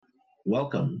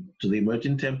Welcome to the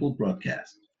Emerging Temple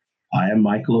broadcast. I am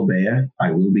Michael Obeya.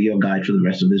 I will be your guide for the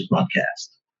rest of this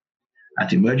broadcast.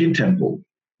 At Emerging Temple,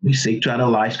 we seek to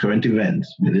analyze current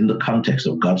events within the context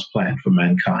of God's plan for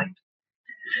mankind,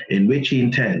 in which He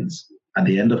intends, at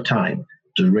the end of time,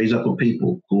 to raise up a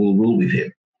people who will rule with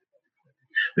Him.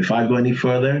 Before I go any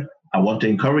further, I want to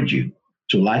encourage you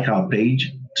to like our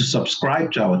page, to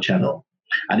subscribe to our channel.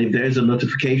 And if there is a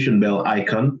notification bell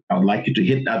icon, I would like you to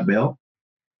hit that bell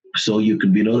so you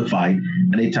can be notified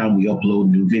anytime we upload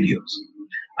new videos.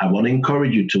 I want to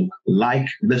encourage you to like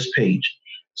this page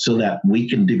so that we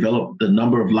can develop the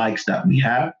number of likes that we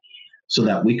have so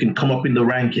that we can come up in the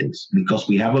rankings because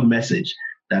we have a message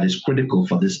that is critical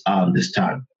for this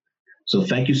time. So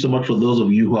thank you so much for those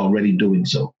of you who are already doing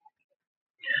so.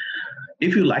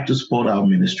 If you'd like to support our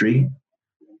ministry,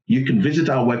 you can visit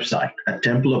our website at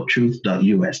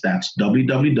templeoftruth.us. That's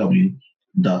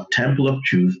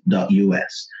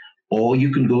www.templeoftruth.us. Or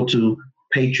you can go to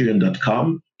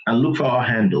patreon.com and look for our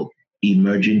handle,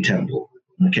 Emerging Temple.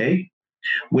 Okay?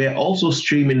 We're also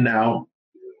streaming now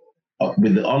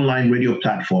with the online radio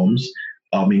platforms,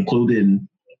 including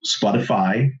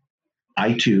Spotify,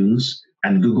 iTunes,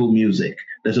 and Google Music.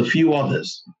 There's a few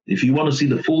others. If you want to see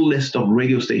the full list of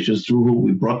radio stations through whom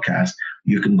we broadcast,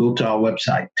 you can go to our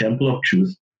website,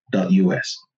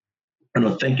 templeoftruth.us.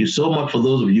 And thank you so much for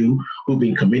those of you who've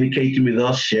been communicating with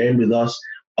us, sharing with us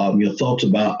your thoughts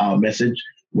about our message.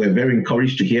 We're very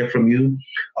encouraged to hear from you.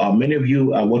 Many of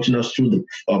you are watching us through the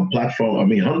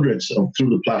platform, hundreds through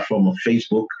the platform of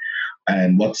Facebook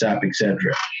and WhatsApp, etc.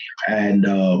 And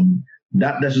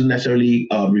that doesn't necessarily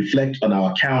reflect on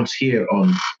our accounts here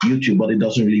on YouTube, but it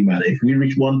doesn't really matter. If we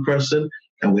reach one person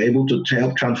and we're able to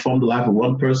help transform the life of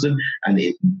one person and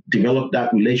develop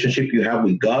that relationship you have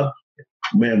with God,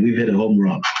 man, we've hit a home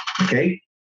run. Okay?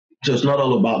 So it's not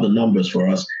all about the numbers for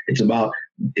us. It's about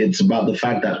the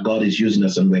fact that God is using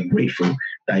us, and we're grateful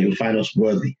that He'll find us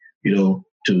worthy, to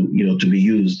be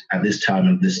used at this time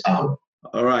and this hour.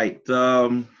 All right.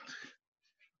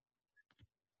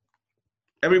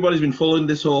 Everybody's been following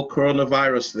this whole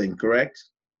coronavirus thing, correct?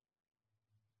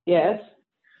 Yes.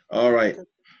 All right.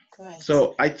 Correct.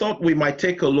 So I thought we might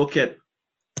take a look at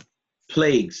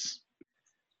plagues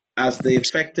as they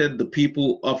affected the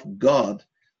people of God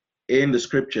in the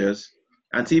scriptures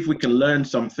and see if we can learn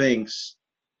some things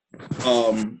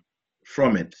from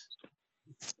it.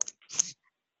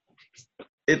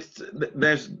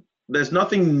 There's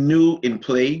nothing new in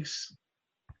plagues,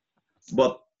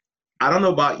 but I don't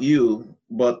know about you,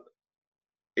 but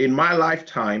in my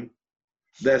lifetime,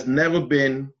 there's never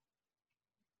been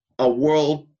a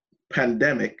world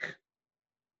pandemic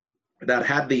that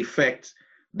had the effect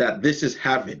that this is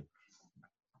having.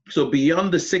 So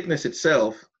beyond the sickness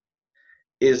itself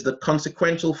is the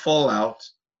consequential fallout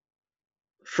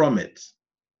from it.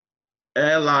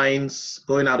 Airlines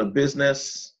going out of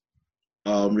business,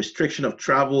 restriction of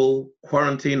travel,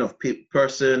 quarantine of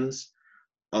persons,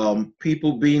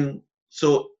 people being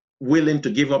so willing to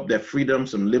give up their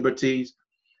freedoms and liberties,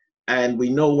 and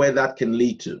we know where that can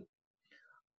lead to.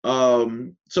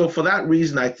 So for that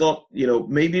reason, I thought,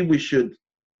 maybe we should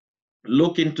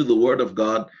look into the Word of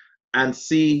God and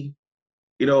see,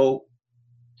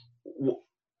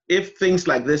 if things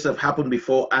like this have happened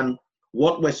before and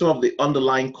what were some of the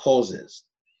underlying causes.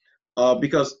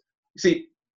 Because, see,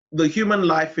 the human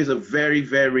life is a very,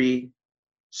 very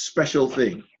special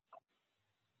thing.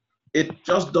 It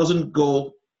just doesn't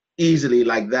go easily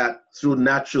like that through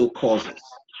natural causes.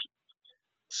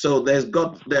 So there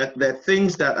are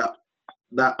things that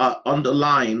are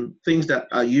underlying, things that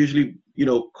are usually,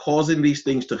 causing these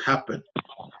things to happen.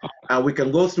 And we can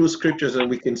go through scriptures and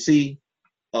we can see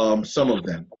some of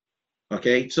them.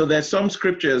 Okay, so there's some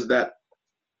scriptures that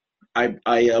I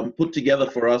put together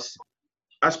for us.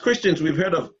 As Christians, we've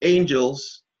heard of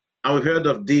angels and we've heard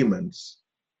of demons.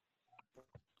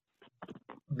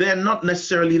 They're not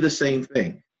necessarily the same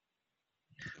thing.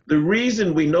 The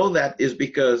reason we know that is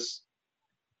because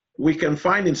we can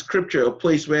find in scripture a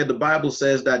place where the Bible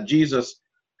says that Jesus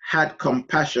had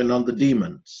compassion on the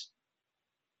demons.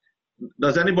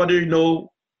 Does anybody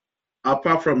know,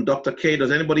 apart from Dr. K,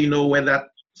 does anybody know where that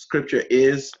scripture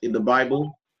is in the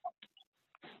Bible?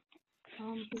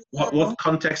 What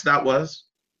context that was?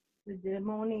 The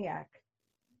demoniac,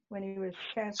 when he was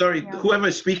casting Sorry, out, whoever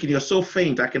is speaking, you're so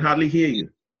faint, I can hardly hear you.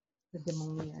 the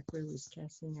demoniac where he was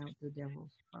casting out the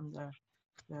devils from the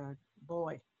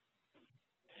boy.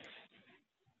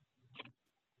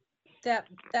 That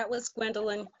was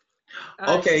Gwendolyn.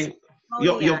 Okay,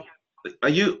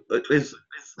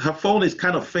 her phone is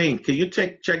kind of faint. Can you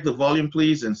check the volume,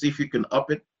 please, and see if you can up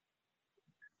it?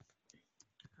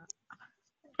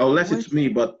 Unless Was it's me,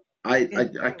 but I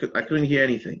it couldn't hear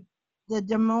anything. the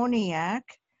demoniac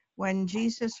when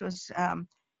Jesus was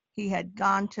he had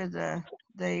gone to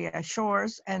the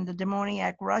shores, and the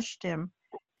demoniac rushed him,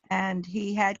 and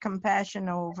he had compassion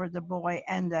over the boy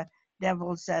and the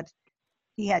devils that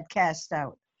he had cast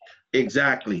out.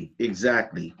 Exactly,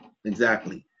 exactly,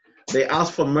 exactly. They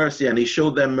asked for mercy and he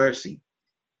showed them mercy.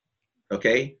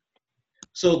 Okay?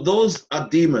 So those are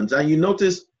demons. And you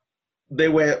notice they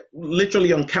were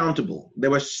literally uncountable.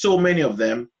 There were so many of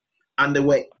them, and they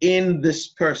were in this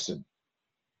person.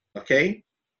 Okay?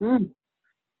 Mm.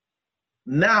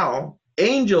 Now,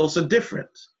 angels are different.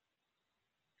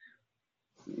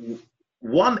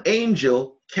 One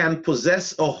angel can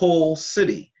possess a whole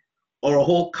city or a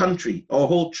whole country or a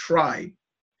whole tribe.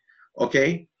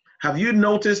 Okay? Have you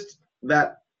noticed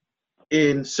that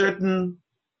in certain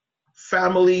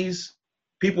families,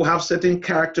 people have certain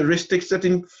characteristics,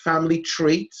 certain family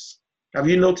traits? Have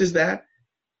you noticed that?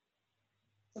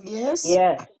 Yes.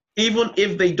 Yes. Even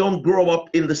if they don't grow up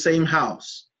in the same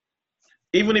house,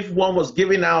 even if one was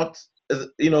given out,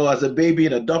 as a baby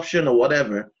in adoption or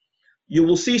whatever, you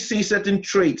will see certain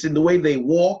traits in the way they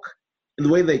walk, in the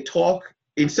way they talk,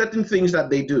 in certain things that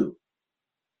they do.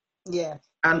 Yeah.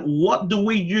 And what do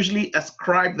we usually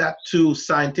ascribe that to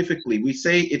scientifically? We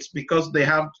say it's because they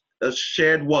have a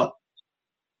shared what?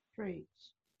 Traits.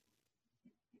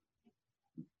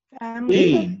 Family.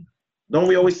 Gene. Don't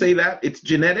we always say that? It's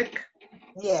genetic?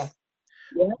 Yeah.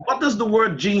 What does the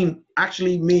word gene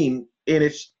actually mean in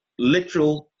its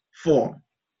literal form?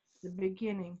 The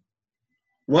beginning.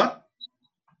 What?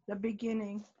 The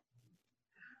beginning.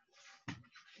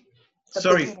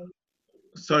 Sorry,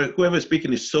 whoever's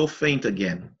speaking is so faint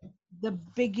again. The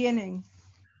beginning.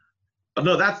 Oh,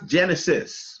 no, that's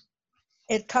Genesis.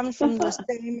 It comes from the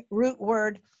same root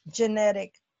word,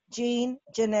 genetic. Gene,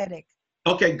 genetic.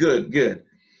 Okay, good, good.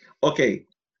 Okay,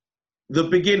 the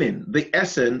beginning, the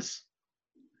essence,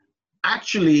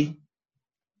 actually,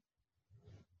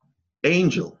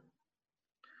 angel.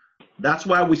 That's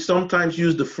why we sometimes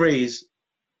use the phrase,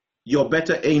 you're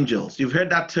better angels. You've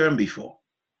heard that term before.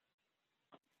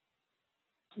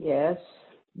 Yes.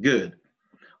 Good.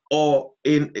 Or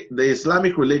in the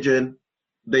Islamic religion,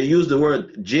 they use the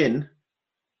word jinn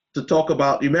to talk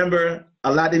about, remember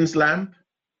Aladdin's lamp?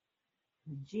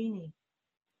 Genie.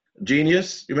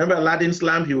 Genius. Remember Aladdin's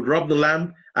lamp? He would rub the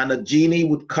lamp and a genie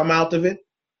would come out of it.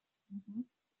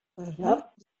 Mm-hmm.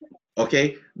 Yep.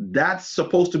 Okay, that's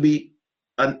supposed to be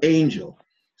an angel.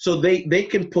 So they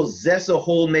can possess a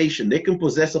whole nation. They can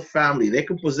possess a family. They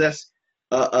can possess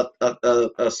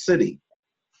a city.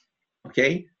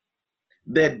 Okay,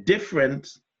 they're different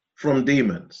from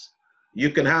demons.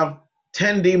 You can have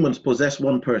 10 demons possess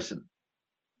one person,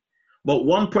 but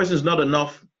one person is not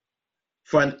enough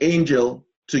for an angel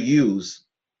to use,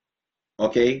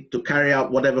 okay, to carry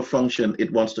out whatever function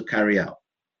it wants to carry out.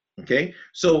 Okay,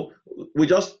 so we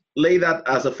just lay that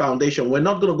as a foundation. We're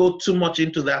not going to go too much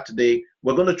into that today.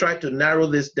 We're going to try to narrow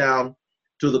this down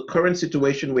to the current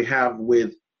situation we have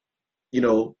with,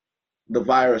 the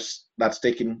virus that's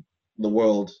taking the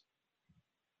world.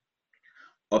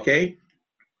 Okay,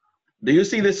 do you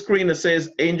see the screen that says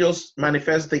angels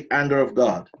manifest the anger of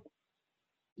God?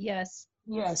 Yes.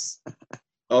 Yes.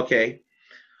 Okay,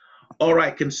 all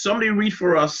right, can somebody read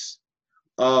for us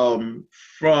from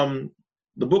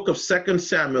the book of 2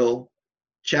 Samuel,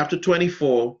 chapter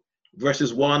 24,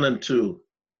 verses 1 and 2.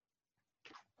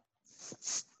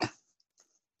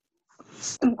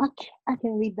 I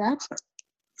can read that.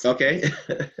 Okay.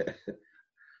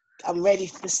 I'm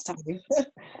ready this time.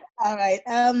 All right.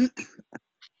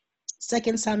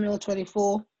 2 Samuel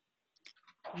 24,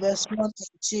 verse 1 and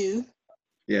 2.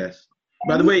 Yes.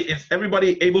 By the way, is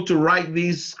everybody able to write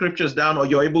these scriptures down, or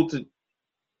you're able to?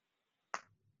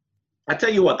 I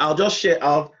tell you what, I'll just share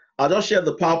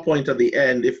the PowerPoint at the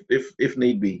end if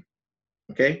need be.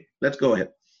 Okay, let's go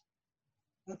ahead.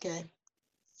 Okay.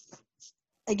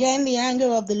 Again, the anger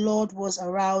of the Lord was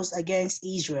aroused against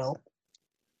Israel,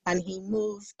 and he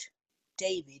moved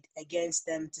David against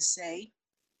them to say,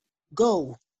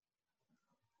 "Go,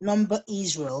 number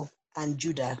Israel and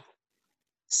Judah."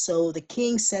 So the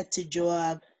king said to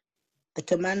Joab, the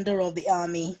commander of the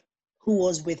army, who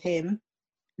was with him,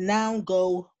 "Now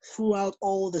go throughout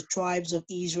all the tribes of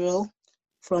Israel,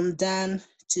 from Dan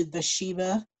to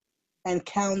Beersheba, and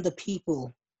count the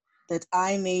people, that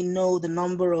I may know the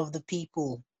number of the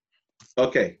people."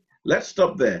 Okay, let's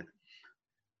stop there.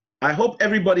 I hope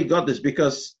everybody got this,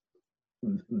 because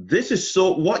this is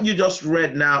what you just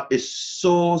read now is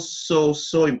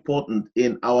so important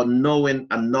in our knowing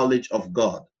and knowledge of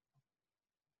God.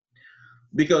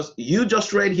 Because you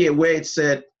just read here where it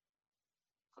said,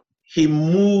 he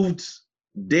moved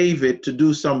David to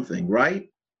do something, right?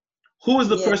 Who is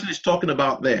the Yeah. person he's talking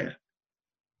about there?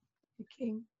 The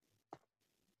king.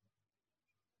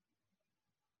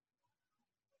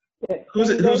 Who's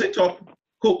it talking?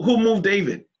 Who moved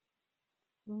David?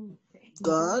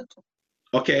 God.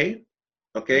 Okay,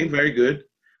 very good.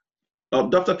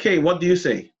 Dr. K, what do you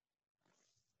say?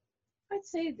 I'd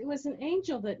say it was an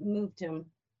angel that moved him.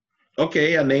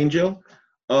 Okay, an angel.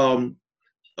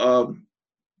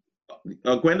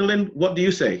 Gwendolyn, what do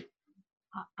you say?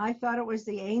 I thought it was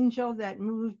the angel that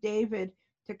moved David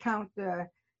to count the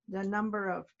number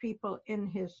of people in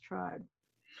his tribe.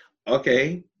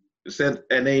 Okay, said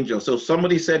an angel. So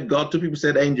somebody said God, two people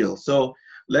said angel. So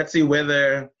let's see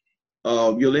whether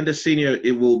Yolanda Senior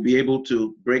it will be able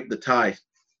to break the tie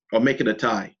or make it a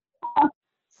tie.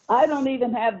 I don't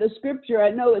even have the scripture. I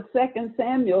know it's 2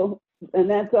 Samuel, and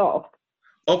that's all.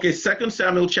 Okay, 2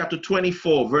 Samuel chapter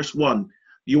 24, verse 1.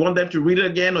 You want them to read it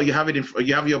again, or you have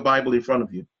you have your Bible in front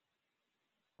of you?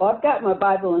 Well, I've got my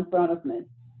Bible in front of me.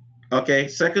 Okay,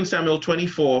 2 Samuel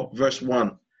 24, verse 1.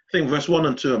 I think verse 1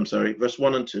 and 2, I'm sorry, verse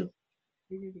 1 and 2.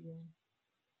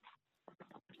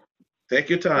 Take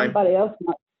your time. Somebody else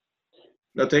might.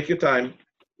 No, take your time.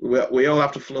 We all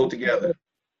have to flow together.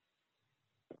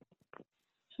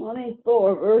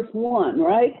 24, verse 1,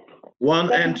 right?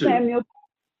 1 and 2. Samuel.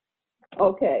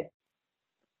 Okay.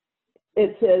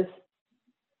 It says,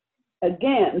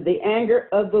 again, the anger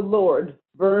of the Lord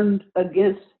burned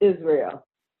against Israel,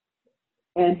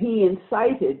 and he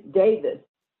incited David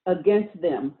against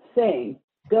them, saying,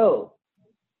 go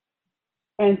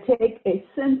and take a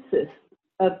census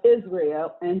of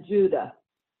Israel and Judah.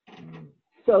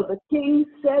 So the king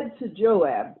said to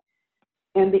Joab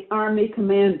and the army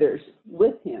commanders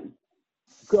with him,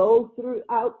 go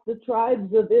throughout the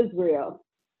tribes of Israel,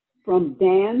 from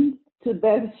Dan to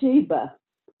Beersheba,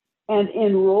 and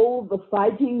enroll the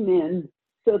fighting men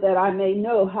so that I may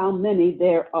know how many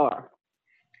there are.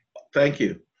 Thank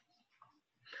you.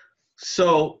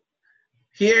 So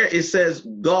here it says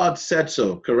God said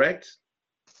so, correct?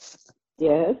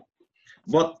 Yes.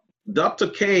 But Dr.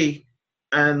 K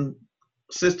and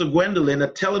Sister Gwendolyn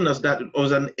are telling us that it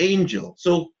was an angel.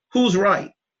 So who's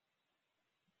right?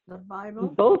 The Bible.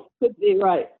 Both could be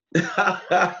right.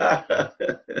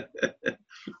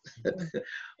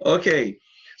 Okay,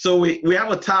 so we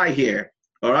have a tie here.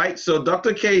 All right, so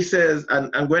Dr. K says,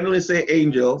 and Gwendolyn say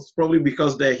angels, probably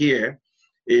because they're here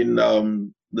in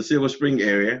the Silver Spring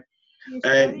area.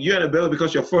 And you and Abella,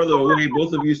 because you're further away,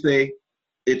 both of you say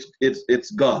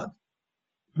it's God.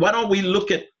 Why don't we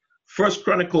look at 1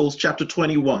 Chronicles chapter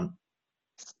 21?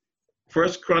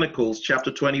 1 Chronicles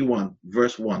chapter 21,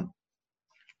 verse 1.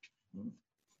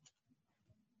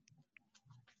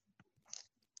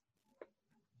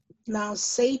 Now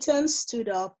Satan stood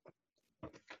up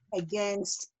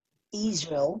against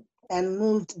Israel and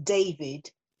moved David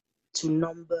to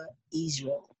number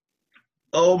Israel.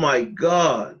 Oh my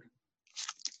God.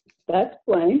 That's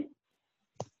plain.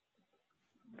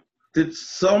 Did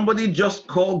somebody just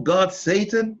call God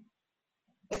Satan?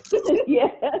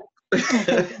 Yes.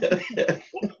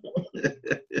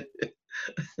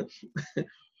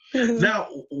 Now,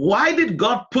 why did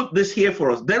God put this here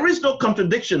for us? There is no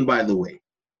contradiction, by the way.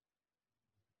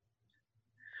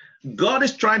 God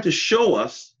is trying to show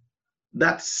us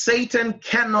that Satan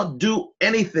cannot do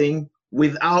anything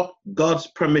without God's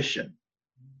permission.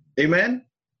 Amen?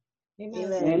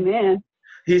 Amen. Amen.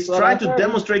 He's Well, trying I've to heard.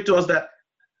 demonstrate to us that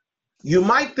you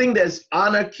might think there's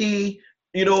anarchy,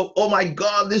 you know, oh my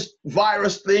God, this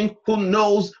virus thing, who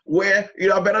knows where, you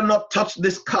know, I better not touch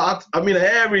this cart. I mean,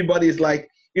 everybody's like,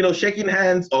 you know, shaking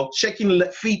hands or shaking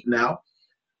feet now.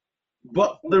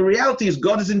 But the reality is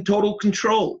God is in total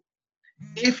control.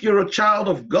 If you're a child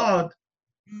of God,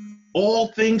 all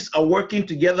things are working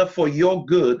together for your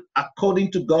good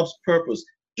according to God's purpose,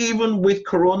 even with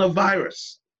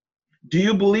coronavirus. Do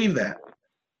you believe that?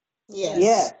 Yes.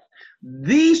 Yes.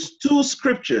 These two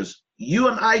scriptures you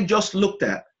and I just looked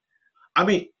at, I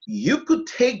mean, you could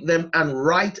take them and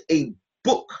write a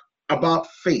book about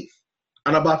faith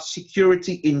and about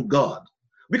security in God,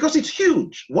 because it's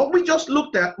huge. What we just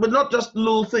looked at were not just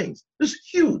little things. It's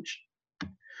huge,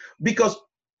 because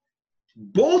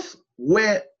both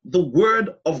were the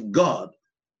word of God.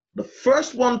 The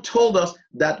first one told us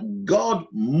that God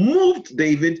moved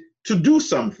David to do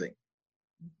something.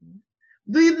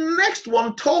 The next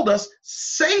one told us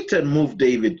Satan moved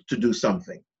David to do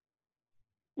something.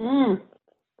 Mm.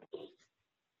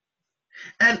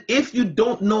 And if you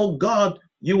don't know God,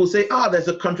 you will say, there's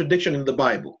a contradiction in the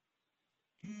Bible.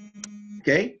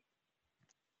 Okay?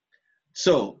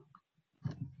 So,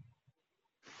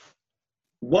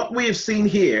 what we have seen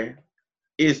here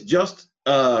is just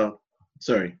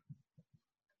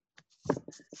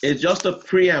it's just a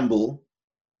preamble.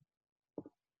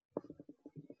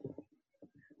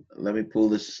 Let me pull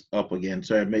this up again.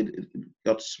 Sorry, I made it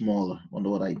got smaller. Wonder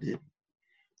what I did.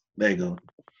 There you go.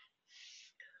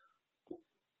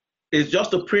 It's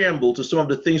just a preamble to some of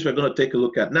the things we're going to take a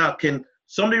look at. Now, can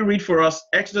somebody read for us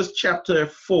Exodus chapter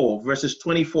 4, verses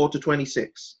 24 to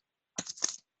 26?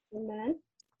 Amen.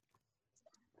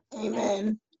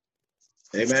 Amen.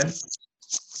 Amen.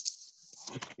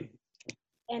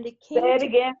 And it Say came it to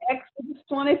again, Exodus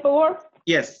 24.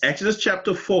 Yes, Exodus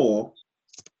chapter 4.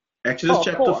 Exodus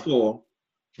chapter 4,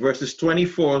 verses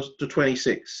 24 to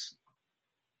 26.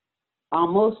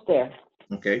 Almost there.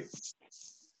 Okay.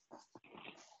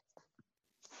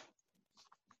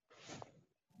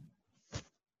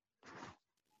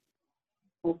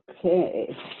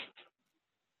 Okay.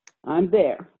 I'm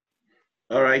there.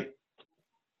 All right.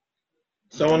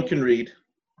 Someone can read.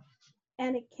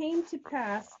 And it came to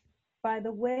pass by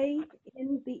the way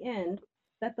in the end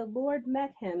that the Lord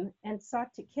met him and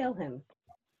sought to kill him.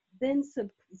 Then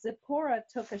Zipporah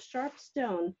took a sharp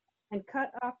stone and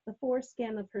cut off the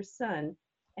foreskin of her son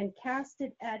and cast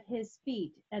it at his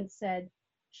feet and said,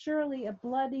 Surely a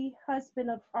bloody husband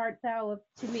art thou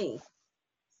to me.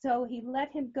 So he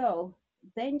let him go.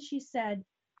 Then she said,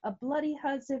 A bloody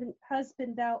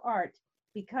husband thou art,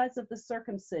 because of the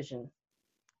circumcision.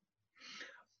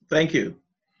 Thank you.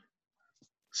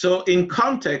 So in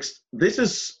context, this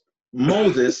is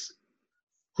Moses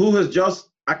who has just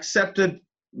accepted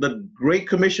the Great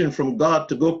Commission from God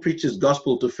to go preach his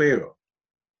gospel to Pharaoh.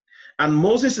 And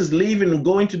Moses is leaving and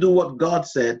going to do what God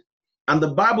said. And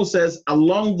the Bible says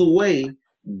along the way,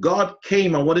 God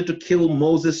came and wanted to kill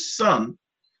Moses' son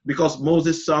because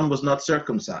Moses' son was not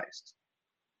circumcised.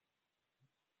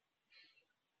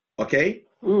 Okay?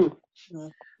 Mm.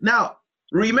 Now,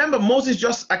 remember, Moses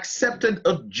just accepted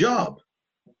a job.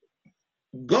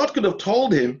 God could have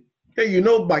told him, hey, you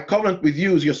know, my covenant with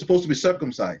you is you're supposed to be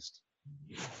circumcised.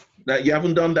 That you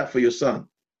haven't done that for your son.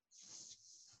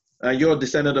 And you're a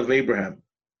descendant of Abraham.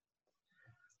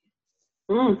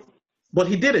 Mm. But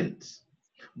he didn't.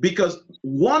 Because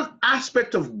one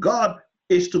aspect of God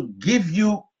is to give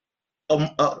you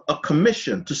a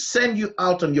commission, to send you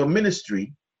out on your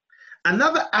ministry.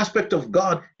 Another aspect of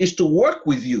God is to work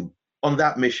with you on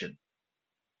that mission.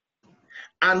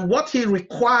 And what he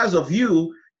requires of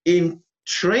you in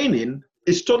training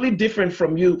is totally different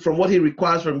from what he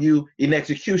requires from you in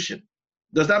execution.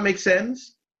 Does that make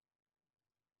sense?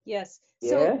 Yes. Yeah.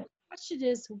 So the question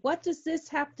is, what does this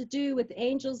have to do with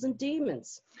angels and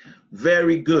demons?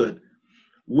 Very good.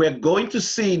 We're going to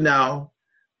see now,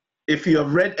 if you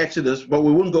have read Exodus, but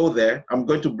we won't go there. I'm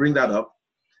going to bring that up.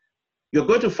 You're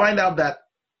going to find out that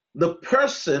the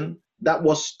person that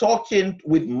was talking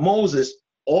with Moses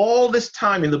all this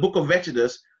time in the book of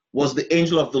Exodus was the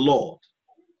angel of the Lord.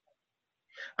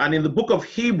 And in the book of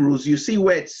Hebrews, you see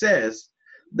where it says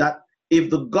that if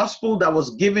the gospel that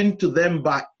was given to them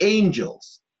by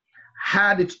angels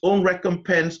had its own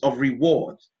recompense of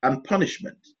reward and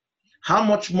punishment, how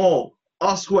much more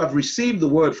us who have received the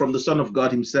word from the Son of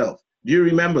God himself? Do you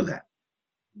remember that?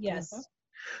 Yes.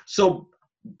 So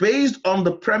based on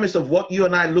the premise of what you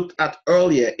and I looked at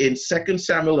earlier in 2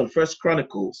 Samuel and 1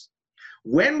 Chronicles,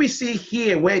 when we see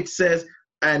here where it says,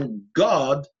 and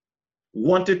God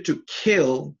wanted to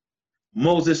kill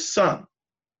Moses' son,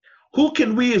 who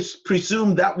can we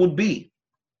presume that would be?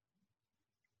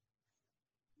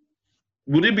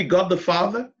 Would it be God the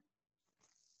Father?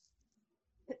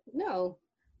 No.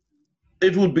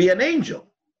 It would be an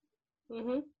angel.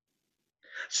 Mm-hmm.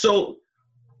 So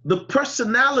the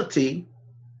personality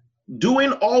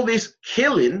doing all this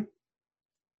killing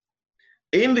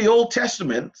in the Old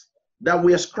Testament that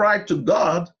we ascribe to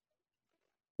God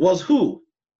was who?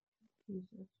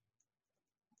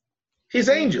 His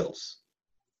angels.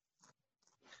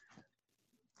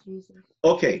 Jesus.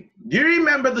 Okay, do you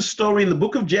remember the story in the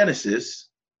book of Genesis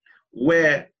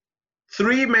where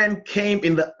 3 men came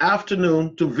in the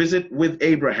afternoon to visit with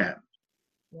Abraham?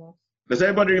 Yes. Does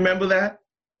everybody remember that?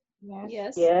 Yes.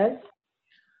 Yes. Yes.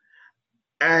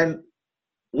 And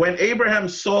when Abraham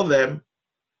saw them,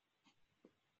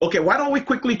 okay, why don't we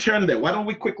quickly turn there?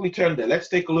 Let's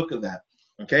take a look at that,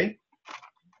 okay?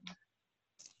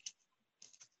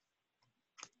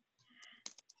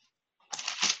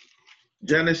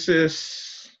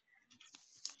 Genesis.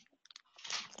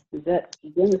 Is that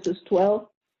Genesis 12?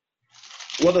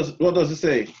 What does it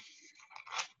say?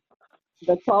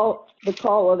 The call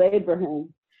of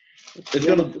Abraham. It's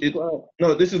gonna. Genesis 12.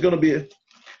 No, this is gonna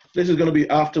be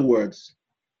afterwards.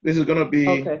 This is gonna be.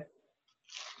 Okay.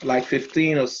 like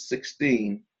 15 or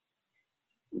 16,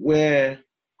 where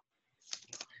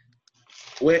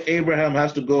Abraham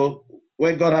has to go,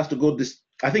 where God has to go. This,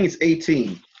 I think it's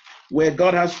 18, where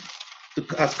God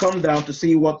has come down to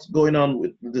see what's going on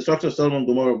with the destruction of Sodom and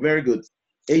Gomorrah. Very good.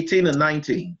 18 and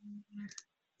 19.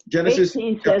 Genesis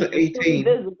 18 chapter says the three 18.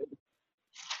 visitors.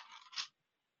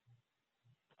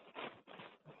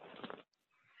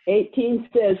 18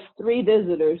 says 3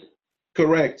 visitors.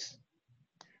 Correct.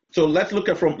 So let's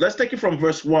take it from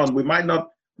verse 1. We might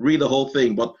not read the whole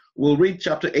thing, but we'll read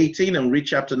chapter 18 and read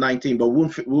chapter 19, but we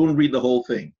won't read the whole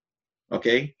thing.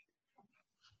 Okay?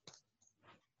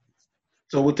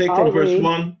 So we'll take from verse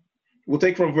 1. We'll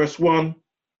take from verse 1.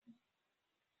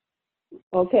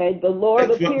 Okay, the Lord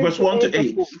appeared verse 1 to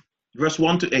Abraham. 8. Verse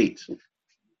 1 to 8.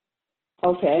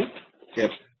 Okay.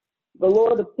 Yep. The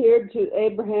Lord appeared to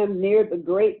Abraham near the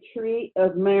great tree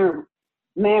of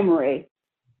Mamre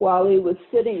while he was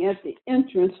sitting at the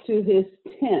entrance to his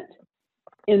tent.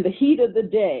 In the heat of the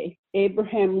day,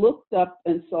 Abraham looked up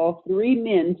and saw 3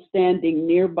 men standing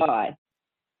nearby.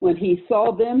 When he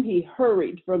saw them, he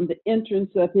hurried from the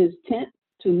entrance of his tent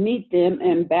to meet them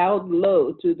and bowed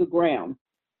low to the ground.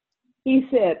 He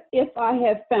said, "If I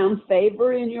have found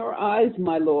favor in your eyes,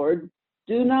 my Lord,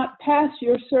 do not pass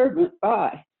your servant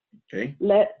by. Okay.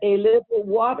 Let a little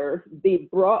water be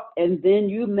brought, and then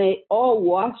you may all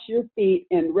wash your feet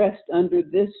and rest under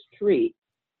this tree.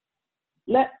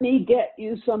 Let me get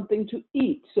you something to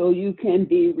eat so you can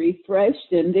be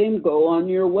refreshed and then go on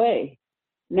your way.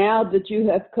 Now that you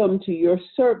have come to your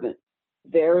servant."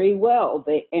 "Very well,"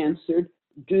 they answered,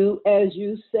 "do as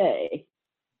you say."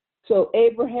 So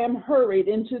Abraham hurried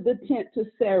into the tent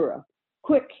to Sarah.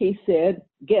 "Quick," he said,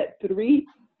 "get 3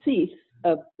 seahs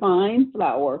of fine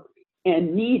flour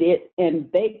and knead it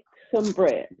and bake some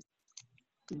bread."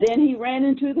 Then he ran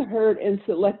into the herd and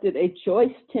selected a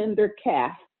choice tender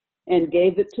calf and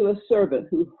gave it to a servant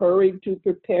who hurried to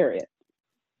prepare it.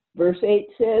 Verse 8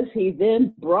 says, he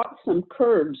then brought some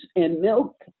curds and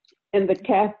milk and the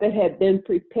calf that had been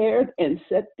prepared and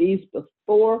set these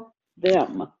before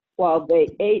them. While they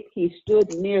ate, he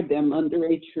stood near them under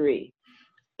a tree.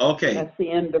 Okay. That's the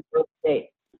end of verse 8.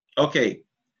 Okay.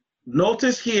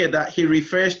 Notice here that he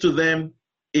refers to them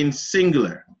in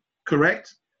singular,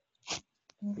 correct?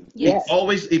 Yes.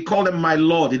 He called them my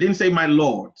Lord. He didn't say my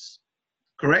lords,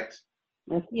 correct?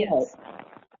 That's Yes. right.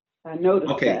 I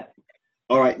noticed that.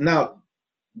 All right. Now,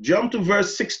 jump to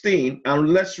verse 16 and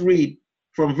let's read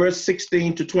from verse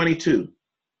 16 to 22.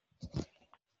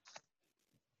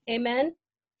 Amen.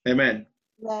 Amen.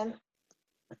 Amen.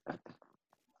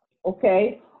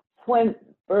 Okay. When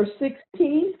verse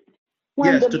 16,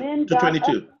 when Yes, the to men got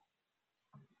 22.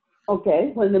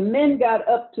 when the men got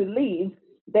up to leave,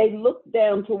 they looked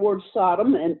down towards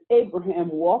Sodom, and Abraham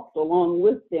walked along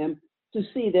with them to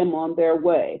see them on their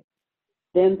way.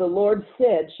 Then the Lord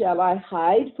said, "Shall I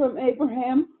hide from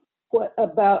Abraham what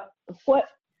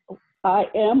I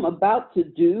am about to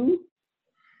do?"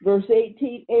 Verse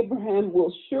 18, Abraham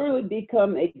will surely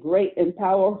become a great and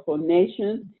powerful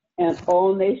nation, and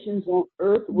all nations on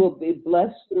earth will be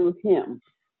blessed through him.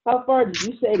 How far did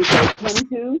you say to go?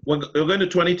 22? We're going to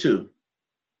 22.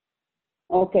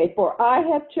 Okay, for I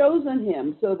have chosen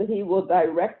him so that he will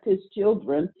direct his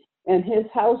children and his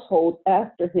household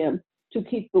after him to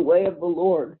keep the way of the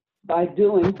Lord by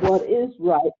doing what is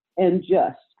right and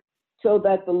just, so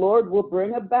that the Lord will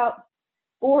bring about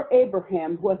for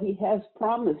Abraham what he has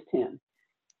promised him.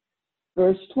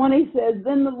 Verse 20 says,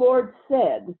 Then the Lord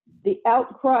said, the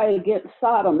outcry against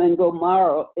Sodom and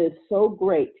Gomorrah is so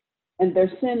great, and their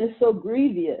sin is so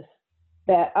grievous,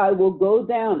 that I will go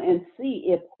down and see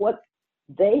if what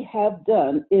they have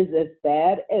done is as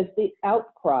bad as the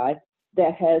outcry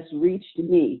that has reached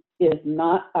me. If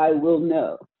not, I will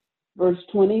know. Verse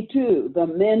 22, the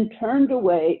men turned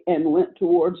away and went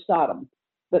toward Sodom,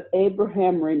 but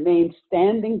Abraham remained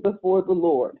standing before the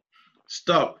Lord.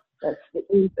 Stop. That's the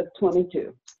end of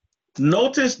 22.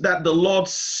 Notice that the Lord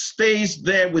stays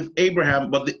there with Abraham,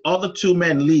 but the other 2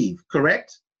 men leave,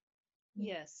 correct?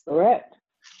 Yes. Correct.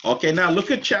 Okay, now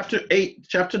look at chapter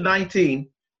 19,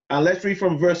 and let's read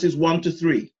from verses 1 to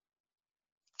 3.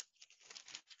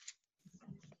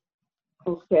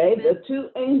 Okay, the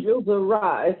 2 angels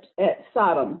arrived at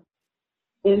Sodom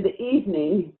in the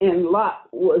evening, and Lot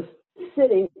was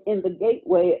sitting in the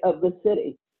gateway of the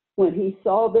city. When he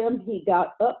saw them, he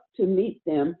got up to meet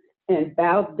them and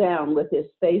bowed down with his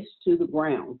face to the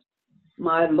ground.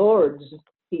 My lords,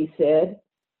 he said,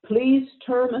 please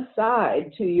turn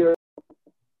aside to your...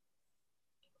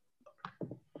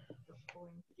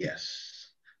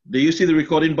 Yes. Do you see the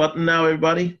recording button now,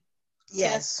 everybody?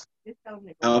 Yes.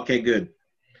 Okay, good.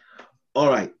 All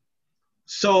right.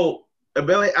 So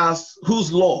Abele asks,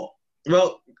 whose law?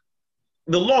 Well,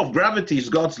 the law of gravity is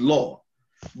God's law,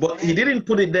 but he didn't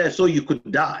put it there so you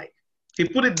could die. He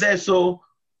put it there so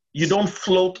you don't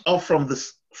float off from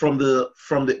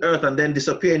the earth and then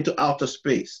disappear into outer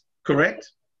space.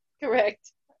 Correct?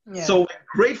 Correct. Yeah. So we're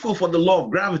grateful for the law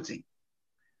of gravity.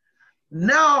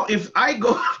 Now, if I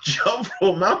go jump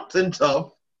from a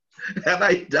mountaintop and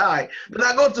I die, then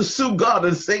I go to sue God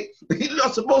and say, he's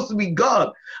not supposed to be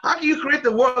God. How can you create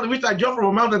the world in which I jump from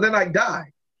a mountain and then I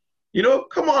die? You know,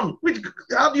 come on.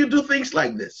 How do you do things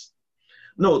like this?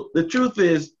 No, the truth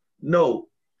is, no.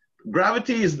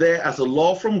 Gravity is there as a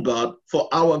law from God for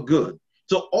our good.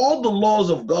 So all the laws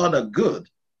of God are good.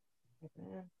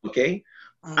 Okay?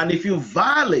 And if you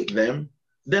violate them,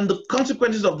 then the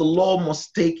consequences of the law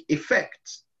must take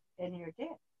effect. And you're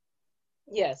dead.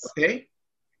 Yes. Okay?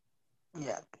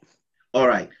 Yeah. All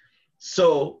right.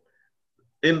 So,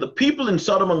 in the people in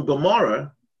Sodom and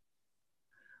Gomorrah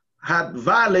had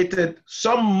violated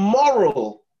some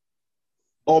moral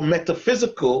or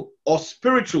metaphysical or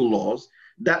spiritual laws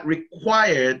that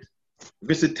required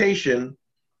visitation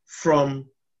from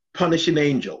punishing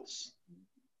angels.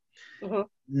 Mhm.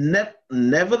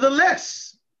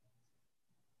 Nevertheless,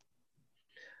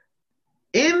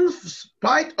 in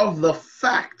spite of the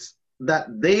fact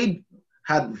that they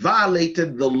had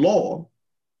violated the law,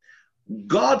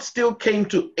 God still came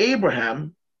to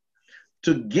Abraham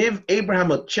to give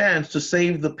Abraham a chance to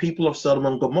save the people of Sodom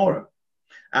and Gomorrah.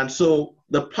 And so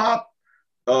the part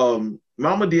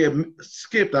Mama Dear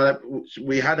skipped,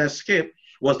 we had her skip,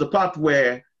 was the part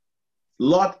where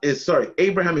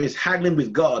Abraham is haggling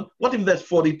with God. What if there's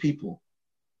 40 people?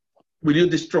 Will you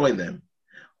destroy them?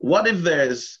 What if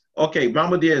there's, okay,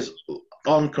 Mama Dear is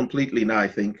on completely now, I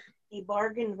think. He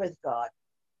bargained with God.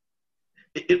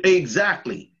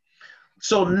 Exactly.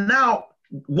 So now,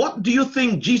 what do you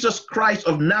think Jesus Christ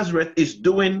of Nazareth is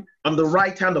doing on the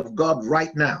right hand of God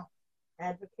right now?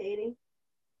 Advocating.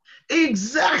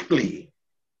 Exactly.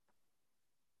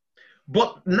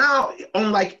 But now,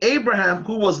 unlike Abraham,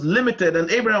 who was limited, and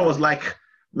Abraham was like,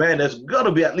 man, there's got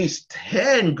to be at least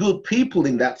 10 good people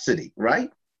in that city, right?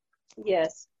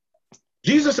 Yes.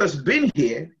 Jesus has been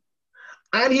here,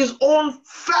 and his own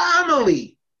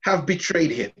family have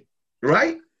betrayed him,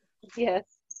 right? Yes.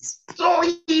 So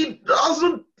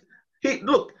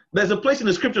look, there's a place in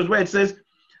the scriptures where it says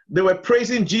they were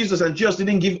praising Jesus and Jesus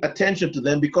didn't give attention to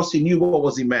them because he knew what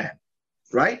was a man,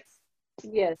 right?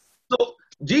 Yes. So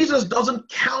Jesus doesn't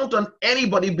count on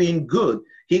anybody being good.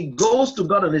 He goes to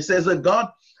God and he says,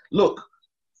 God, look,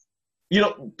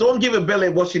 don't give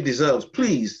Abele what she deserves,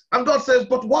 please. And God says,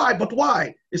 but why? But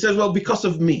why? He says, well, because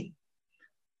of me.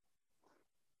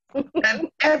 And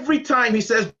every time he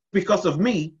says, because of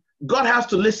me, God has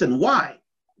to listen. Why?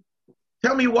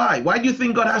 Tell me why. Why do you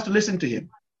think God has to listen to him?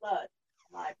 Blood.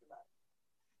 My blood.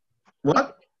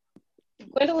 What?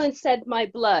 Gwendolyn said my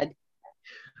blood.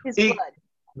 His blood.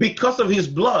 Because of his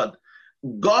blood.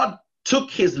 God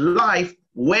took his life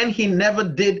when he never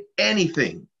did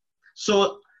anything.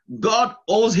 So God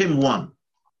owes him one.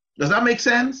 Does that make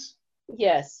sense?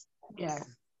 Yes. Yeah.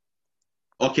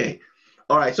 Okay.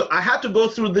 All right. So I had to go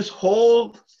through this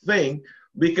whole thing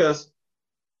because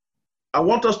I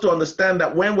want us to understand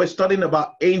that when we're studying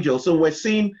about angels, so we're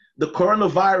seeing the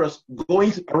coronavirus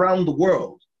going around the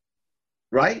world,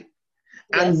 right?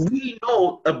 Yes. And we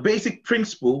know a basic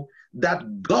principle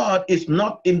that God is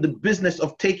not in the business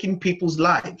of taking people's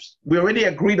lives. We already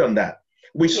agreed on that.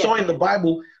 We saw in the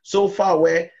Bible so far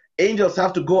where angels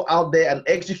have to go out there and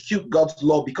execute God's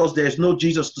law because there's no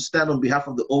Jesus to stand on behalf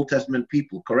of the Old Testament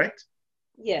people, correct?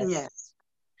 Yes. Yes.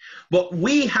 But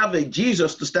we have a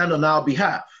Jesus to stand on our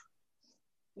behalf.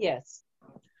 Yes.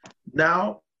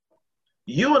 Now,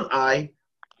 you and I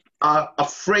are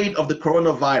afraid of the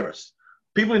coronavirus.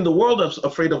 People in the world are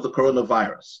afraid of the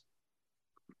coronavirus.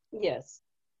 Yes.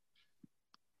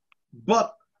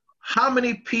 But how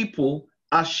many people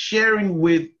are sharing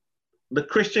with the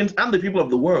Christians and the people of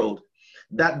the world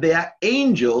that there are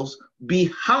angels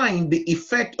behind the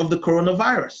effect of the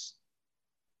coronavirus?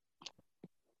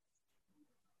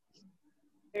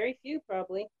 Very few,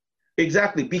 probably.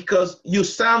 Exactly, because you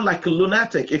sound like a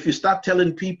lunatic if you start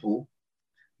telling people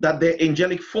that there are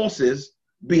angelic forces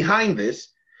behind this.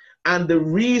 And the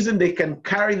reason they can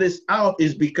carry this out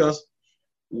is because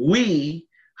we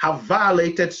have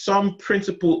violated some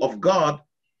principle of God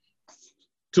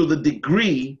to the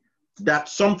degree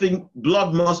that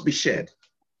blood must be shed.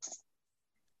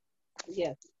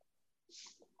 Yes.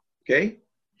 Okay?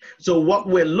 So what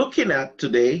we're looking at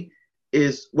today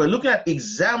is we're looking at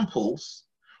examples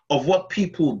of what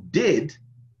people did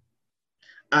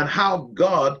and how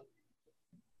God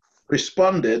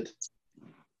responded,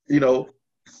 or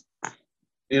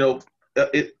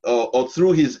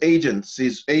through his agents,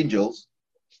 his angels,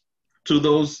 to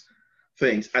those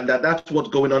things, and that's what's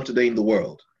going on today in the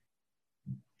world.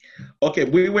 Okay,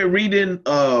 we were reading.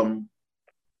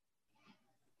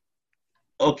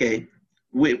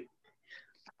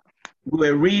 We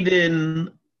were reading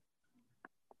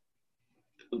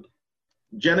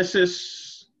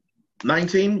Genesis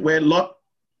 19, where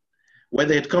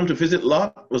they had come to visit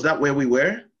Lot. Was that where we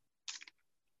were?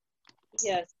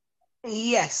 Yes.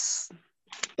 Yes.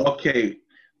 Okay.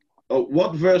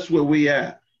 What verse were we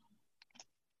at?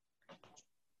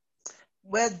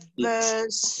 We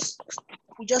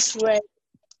just read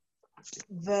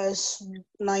verse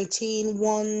 19,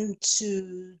 1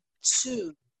 to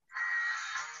 2.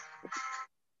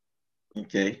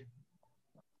 Okay.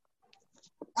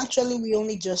 Actually, we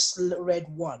only just read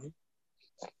 1.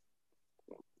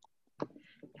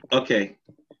 Okay.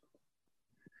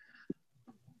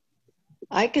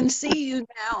 I can see you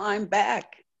now. I'm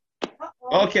back.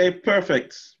 Okay,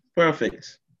 perfect.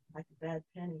 Perfect. Like a bad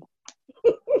penny.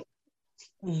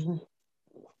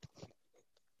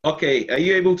 Okay, are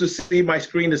you able to see my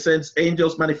screen that says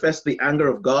angels manifest the anger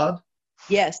of God?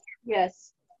 Yes.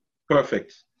 Yes.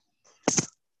 Perfect.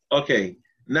 Okay,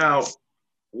 now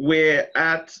we're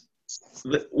at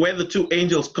where the two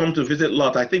angels come to visit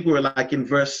Lot. I think we were like in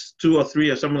verse 2 or 3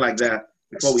 or something like that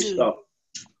before we Verse 2. stop.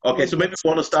 Okay, so maybe we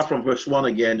want to start from verse 1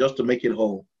 again just to make it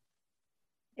whole.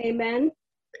 Amen.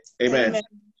 Amen. Amen.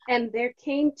 And there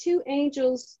came 2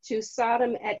 angels to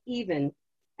Sodom at even,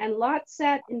 and Lot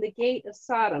sat in the gate of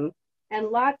Sodom. And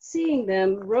Lot, seeing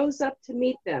them, rose up to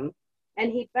meet them,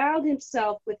 and he bowed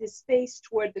himself with his face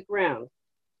toward the ground.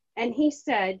 And he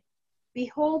said,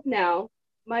 Behold now,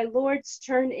 my lords,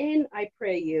 turn in, I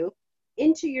pray you,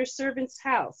 into your servant's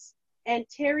house, and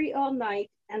tarry all night,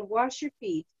 and wash your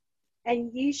feet,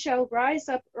 and ye shall rise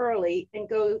up early and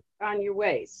go on your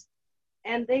ways.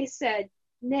 And they said,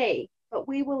 Nay, but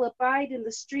we will abide in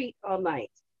the street all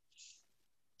night.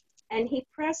 And he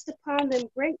pressed upon them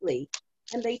greatly,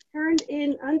 and they turned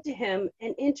in unto him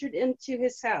and entered into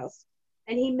his house.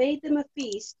 And he made them a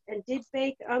feast, and did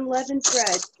bake unleavened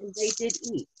bread, and they did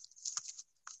eat.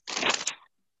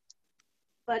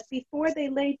 But before they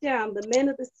lay down, the men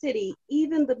of the city,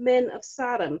 even the men of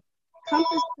Sodom,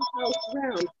 compassed the house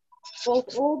round,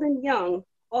 both old and young,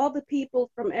 all the people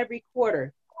from every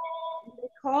quarter. And they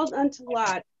called unto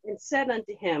Lot, and said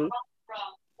unto him,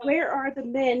 Where are the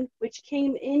men which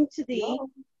came into thee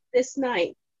this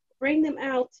night? Bring them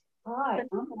out unto us,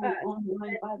 that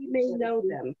we may know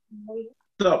them.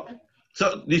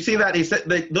 So you see that he said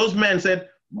those men said,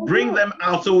 "Bring them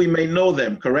out so we may know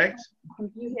them." Correct?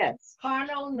 Yes.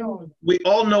 Carnal known. We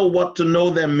all know what to know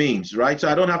them means, right? So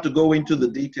I don't have to go into the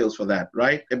details for that,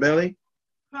 right, Ebeli?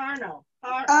 Carnal.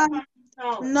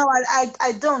 No,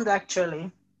 I don't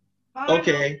actually.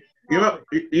 Okay.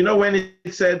 You know when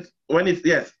it said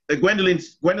yes, Gwendolyn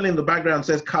in the background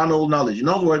says carnal knowledge. In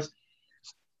other words,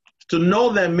 to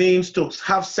know them means to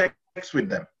have sex with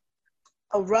them.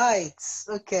 All right.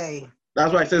 Okay.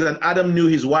 That's why it says, and Adam knew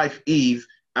his wife Eve,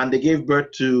 and they gave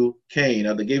birth to Cain,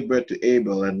 or they gave birth to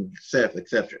Abel and Seth,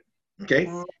 etc. Okay?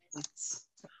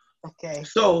 Okay.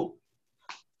 So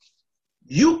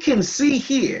you can see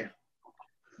here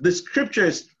the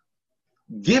scriptures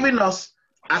giving us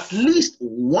at least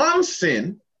one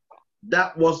sin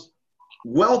that was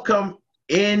welcome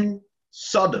in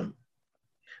Sodom.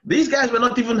 These guys were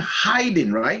not even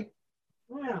hiding, right?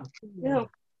 No.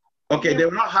 Okay, they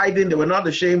were not hiding, they were not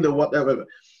ashamed or whatever.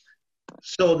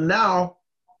 So now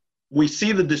we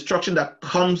see the destruction that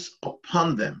comes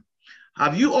upon them.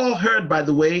 Have you all heard, by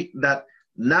the way, that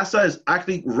NASA is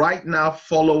actually right now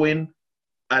following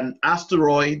an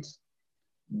asteroid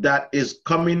that is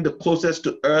coming the closest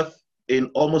to Earth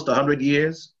in almost 100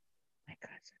 years?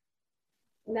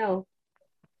 No.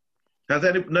 Has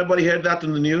anybody heard that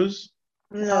in the news?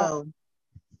 No.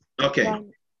 Okay.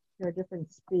 They're a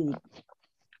different speed.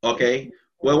 Okay.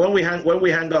 Well, when we hang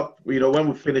up, when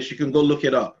we finish, you can go look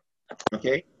it up.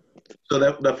 Okay. So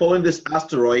they're following this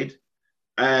asteroid,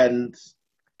 and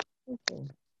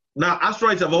now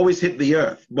asteroids have always hit the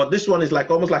Earth, but this one is like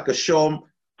almost like a Shom,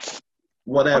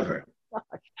 whatever.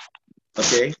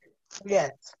 Okay.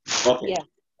 Yes. Okay. Yeah.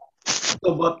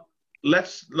 So, but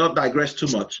let's not digress too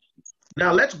much.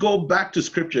 Now let's go back to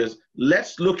scriptures.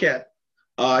 Let's look at,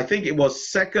 I think it was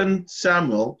 2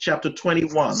 Samuel chapter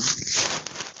 21.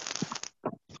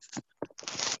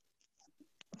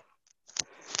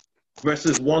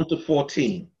 Verses 1 to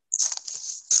 14.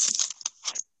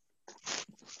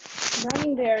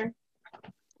 Running there.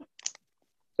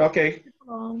 Okay.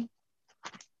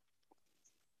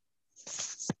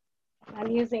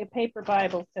 I'm using a paper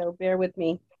Bible, so bear with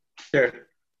me. Sure.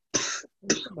 Is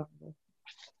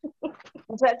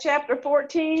that chapter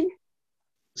 14?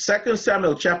 2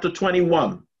 Samuel chapter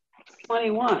 21.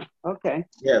 21. Okay.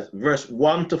 Yes, verse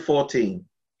 1 to 14.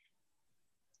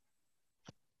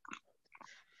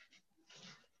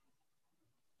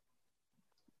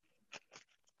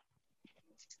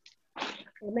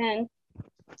 Amen.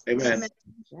 Amen. That's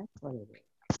what it is.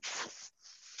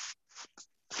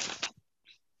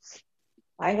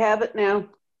 I have it now.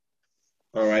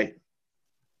 All right.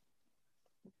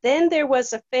 Then there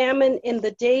was a famine in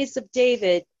the days of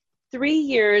David 3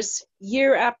 years,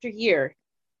 year after year.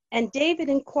 And David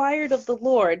inquired of the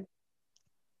Lord,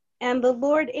 and the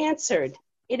Lord answered,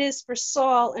 "It is for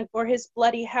Saul and for his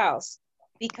bloody house,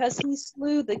 because he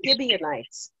slew the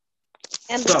Gibeonites."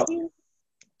 And the king,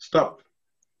 Stop,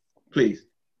 please.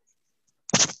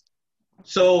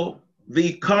 So the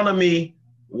economy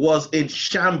was in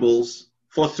shambles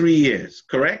for 3 years,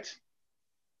 correct?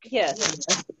 yes,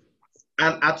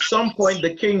 And at some point,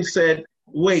 the king said,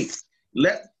 wait,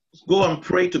 let's go and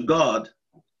pray to God.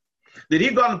 Did he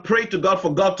go and pray to God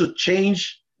for God to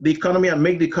change the economy and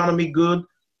make the economy good,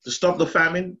 to stop the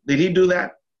famine? Did he do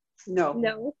that? No.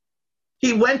 no,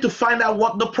 He went to find out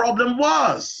what the problem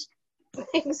was.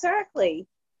 exactly.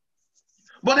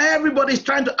 But everybody's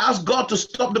trying to ask God to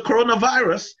stop the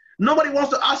coronavirus. Nobody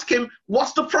wants to ask him,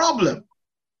 what's the problem?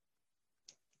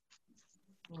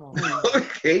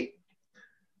 Okay.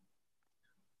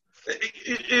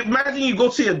 Imagine you go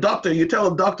see a doctor, you tell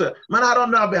a doctor, man, I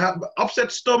don't know, I have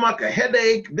upset stomach, a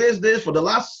headache, this for the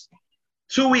last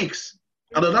 2 weeks.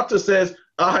 And the doctor says,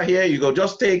 here you go,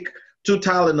 just take 2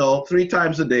 Tylenol 3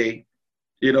 times a day,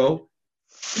 you know.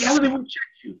 He hasn't even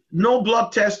checked you. No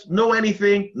blood test, no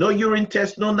anything, no urine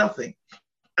test, no nothing.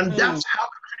 And that's how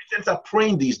Christians are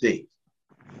praying these days.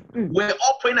 We're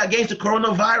all praying against the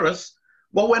coronavirus,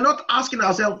 but we're not asking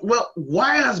ourselves, well,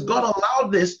 why has God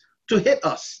allowed this to hit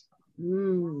us?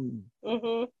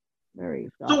 Mm-hmm. Very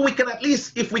So we can at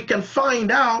least, if we can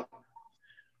find out,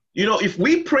 you know, if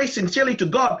we pray sincerely to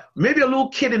God, maybe a little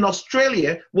kid in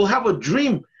Australia will have a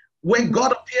dream where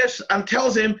God appears and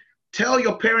tells him, tell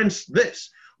your parents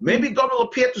this. Maybe God will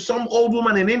appear to some old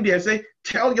woman in India and say,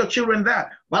 tell your children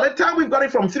that. By the time we've got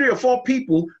it from 3 or 4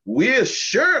 people, we're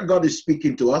sure God is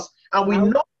speaking to us, and we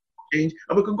know change,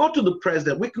 and we can go to the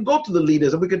president, we can go to the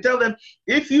leaders, and we can tell them,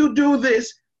 if you do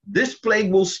this, this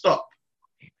plague will stop.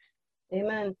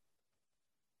 Amen.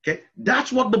 Okay,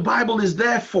 that's what the Bible is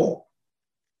there for.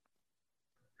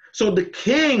 So the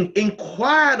king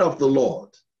inquired of the Lord,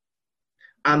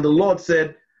 and the Lord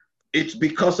said, it's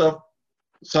because of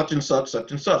such and such,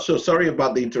 such and such. So sorry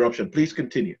about the interruption. Please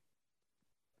continue.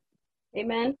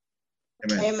 Amen.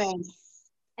 Amen. Amen.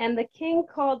 And the king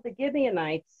called the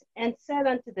Gibeonites and said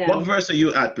unto them, What verse are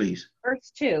you at, please?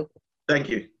 verse 2, Thank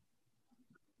you.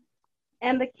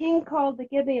 and the king called the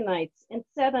Gibeonites and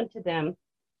said unto them,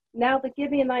 now the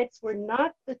Gibeonites were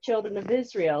not the children of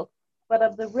Israel, but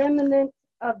of the remnant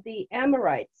of the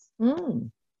Amorites.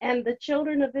 And the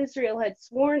children of Israel had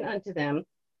sworn unto them,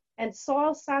 and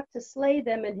Saul sought to slay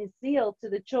them in his zeal to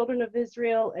the children of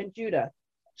Israel and Judah.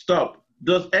 Stop.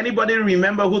 Does anybody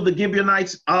remember who the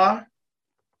Gibeonites are?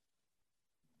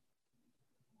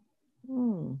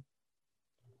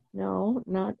 No,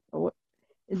 not.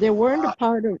 They weren't a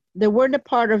part of. They weren't a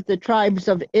part of the tribes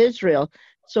of Israel,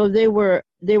 so they were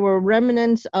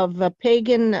remnants of a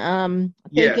pagan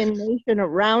nation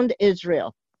around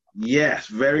Israel. Yes,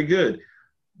 very good.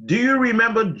 Do you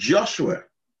remember Joshua,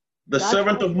 the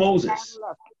servant of Moses?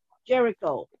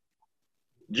 Jericho.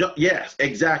 Yes,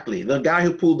 exactly. The guy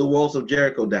who pulled the walls of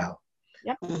Jericho down.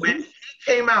 Yep. When he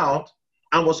came out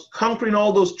and was conquering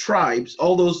all those tribes,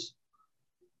 all those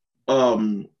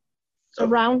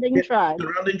surrounding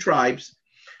tribes,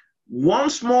 one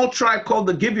small tribe called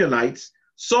the Gibeonites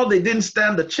saw they didn't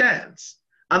stand a chance.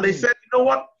 And they said, you know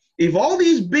what? If all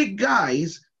these big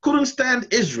guys couldn't stand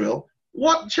Israel,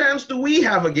 what chance do we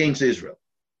have against Israel?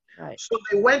 Right. So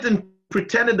they went and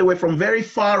pretended they were from very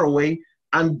far away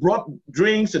and brought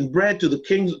drinks and bread to the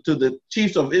kings, to the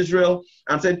chiefs of Israel,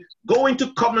 and said, go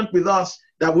into covenant with us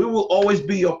that we will always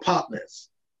be your partners.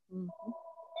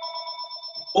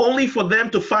 Only for them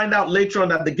to find out later on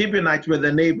that the Gibeonites were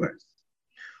their neighbors.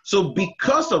 So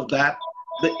because of that,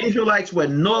 the Israelites were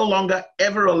no longer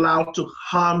ever allowed to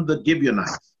harm the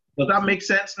Gibeonites. Does that make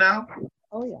sense now?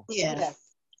 Oh yeah. Yes.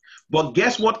 But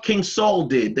guess what King Saul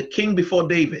did, the king before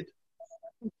David?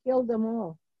 He killed them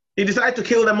all. He decided to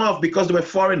kill them off because they were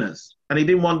foreigners and he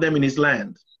didn't want them in his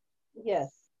land.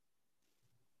 Yes.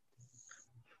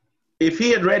 If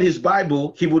he had read his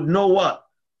Bible, he would know what?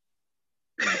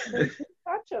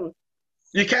 Touch them.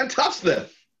 You can't touch them.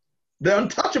 They're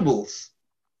untouchables.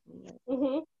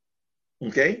 Mm-hmm.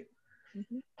 Okay?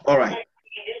 All right.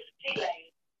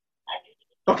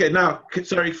 Okay, now,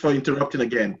 sorry for interrupting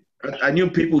again. I knew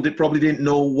people probably didn't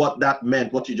know what that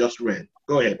meant, what you just read.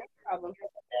 Go ahead. Problem.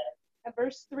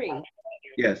 Verse 3.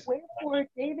 Yes. Wherefore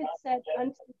David said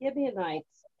unto the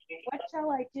Gibeonites, what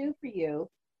shall I do for you?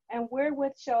 And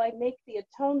wherewith shall I make the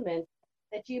atonement,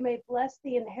 that you may bless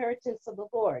the inheritance of the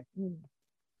Lord?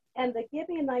 And the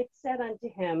Gibeonites said unto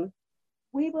him,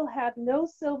 we will have no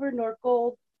silver nor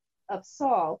gold of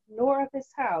Saul, nor of his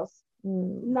house,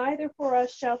 neither for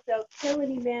us shalt thou kill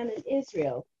any man in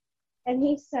Israel. And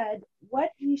he said, what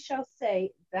ye shall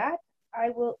say, that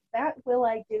will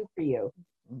I do for you.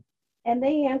 And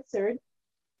they answered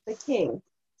the king,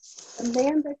 the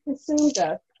man that consumed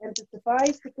us and that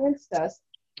devised against us,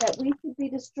 that we should be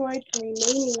destroyed from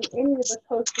remaining in any of the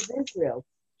coast of Israel.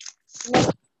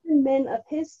 Let the men of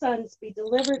his sons be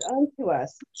delivered unto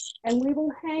us, and we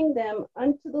will hang them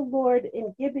unto the Lord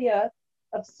in Gibeah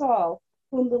of Saul,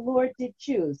 whom the Lord did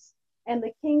choose. And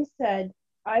the king said,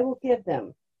 I will give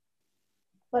them.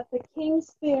 But the king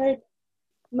spared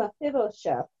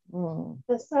Mephibosheth,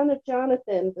 the son of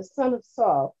Jonathan, the son of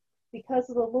Saul, because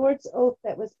of the Lord's oath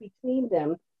that was between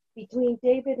them, between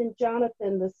David and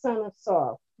Jonathan, the son of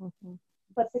Saul.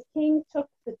 But the king took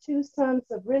the two sons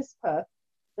of Rizpah,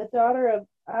 the daughter of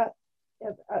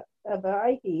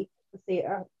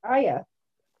Aiah,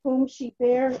 whom she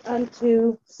bare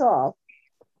unto Saul,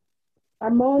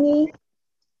 Armoni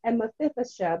and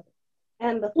Mephibosheth,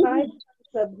 and the 5 sons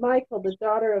of Michal, the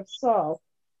daughter of Saul,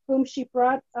 whom she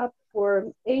brought up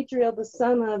for Adriel, the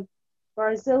son of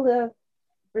Barzillai,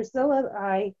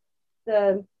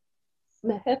 the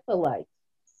Mehithalite.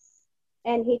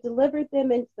 And he delivered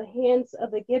them into the hands of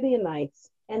the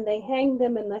Gibeonites, and they hanged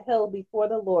them in the hill before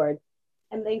the Lord.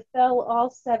 And they fell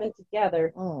all 7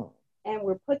 together, and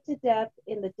were put to death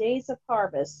in the days of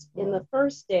harvest, in the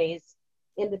first days,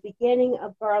 in the beginning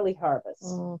of barley harvest.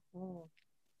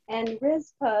 And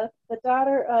Rizpah, the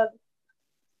daughter of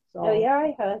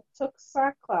Aiah, took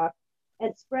sackcloth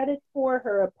and spread it for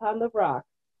her upon the rock,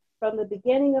 from the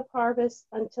beginning of harvest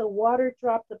until water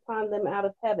dropped upon them out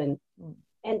of heaven,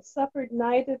 and suffered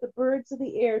neither the birds of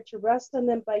the air to rest on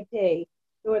them by day,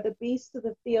 nor the beasts of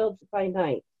the field by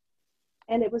night.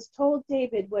 And it was told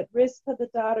David what Rizpah, the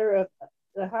daughter of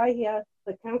Aiah,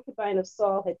 the concubine of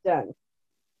Saul, had done.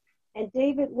 And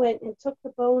David went and took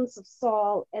the bones of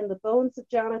Saul and the bones of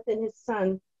Jonathan his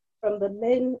son from the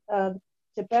men of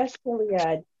Jabesh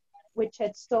Gilead, which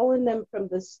had stolen them from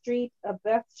the street of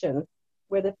Bethshan,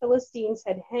 where the Philistines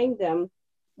had hanged them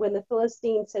when the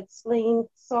Philistines had slain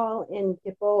Saul in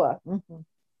Gilboa.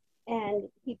 And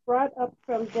he brought up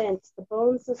from thence the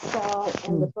bones of Saul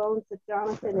and the bones of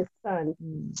Jonathan his son,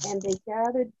 and they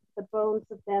gathered the bones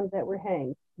of them that were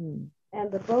hanged. And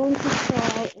the bones of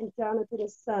Saul and Jonathan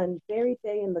his son buried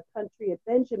they in the country of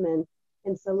Benjamin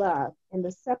in Salah, in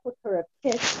the sepulchre of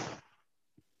Kish,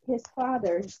 his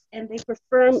father, and they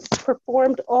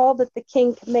performed all that the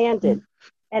king commanded.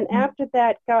 And after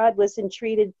that, God was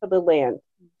entreated for the land.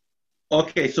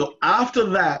 Okay, so after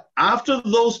that, after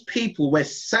those people were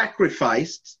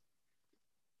sacrificed,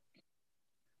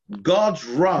 God's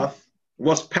wrath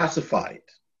was pacified.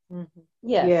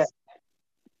 Yes.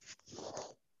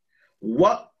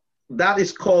 What that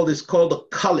is called a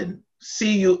culling,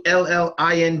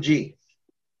 C-U-L-L-I-N-G.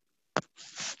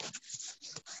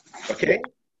 Okay?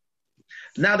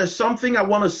 Now, there's something I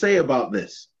want to say about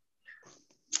this.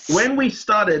 When we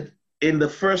started in the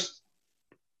first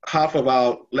half of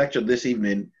our lecture this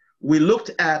evening, we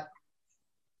looked at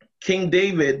King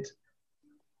David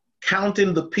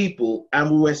counting the people, and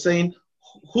we were saying,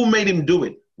 who made him do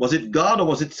it? Was it God or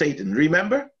was it Satan?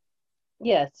 Remember?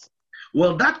 Yes.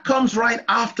 Well, that comes right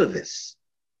after this.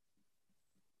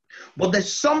 But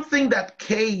there's something that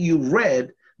Kay, you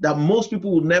read that most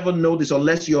people will never notice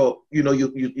unless you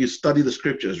study the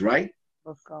scriptures, right?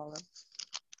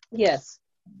 Yes.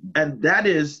 And that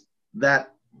is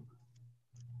that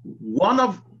one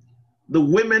of the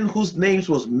women whose names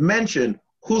was mentioned,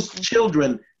 whose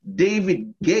children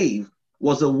David gave,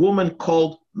 was a woman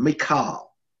called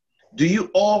Michal. Do you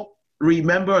all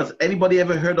remember? Has anybody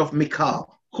ever heard of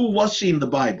Michal? Who was she in the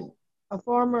Bible? A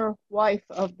former wife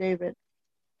of David.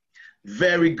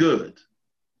 Very good.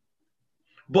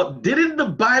 But didn't the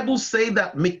Bible say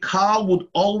that Michal would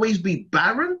always be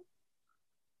barren?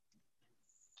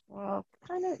 Well,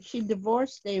 kind of. She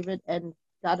divorced David and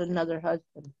got another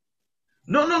husband.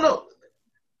 No.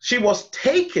 She was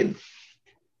taken.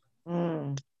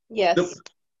 Yes.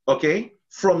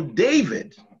 From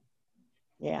David.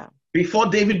 Yeah. Before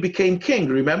David became king,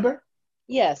 remember?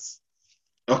 Yes.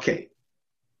 Okay.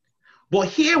 But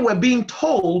here we're being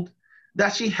told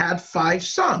that she had 5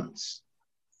 sons.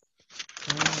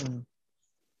 Mm.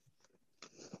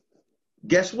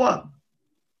 Guess what?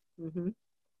 Mm-hmm.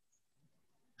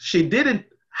 She didn't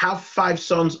have 5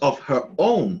 sons of her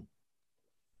own.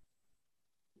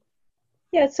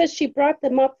 Yeah, it says she brought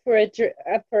them up for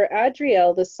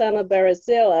Adriel, the son of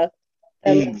Barzillai,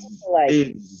 and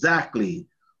Exactly.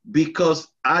 Because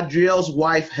Adriel's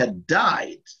wife had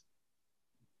died.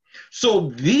 So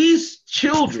these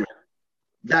children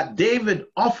that David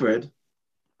offered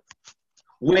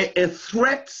were a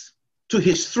threat to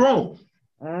his throne.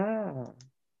 Ah.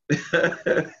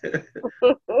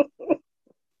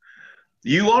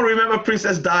 You all remember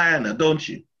Princess Diana, don't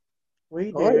you?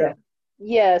 We Oh, do. yeah.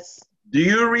 Yes. Do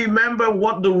you remember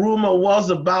what the rumor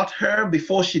was about her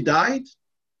before she died?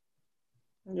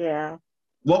 Yeah.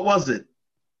 What was it?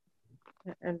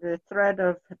 And the threat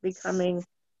of becoming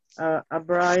a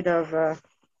bride of a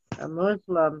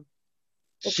Muslim.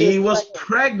 She was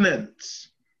pregnant.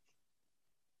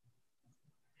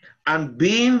 And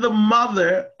being the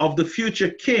mother of the future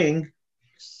king,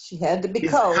 She had to be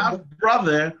his cold.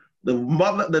 half-brother,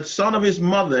 the son of his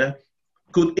mother,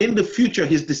 could in the future,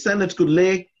 his descendants could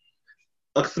lay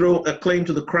a claim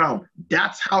to the crown.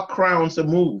 That's how crowns are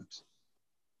moved.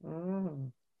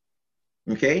 Mm.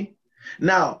 Okay?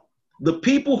 Now, the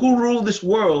people who rule this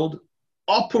world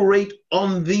operate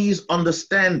on these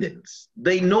understandings.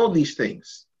 They know these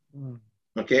things. Mm.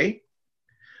 Okay?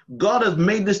 God has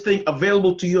made this thing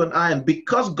available to you and I, and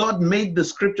because God made the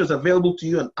scriptures available to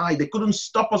you and I, they couldn't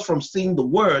stop us from seeing the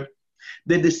word.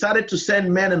 They decided to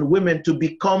send men and women to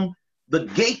become the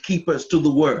gatekeepers to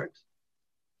the word.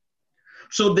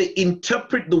 So they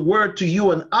interpret the word to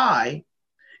you and I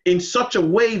in such a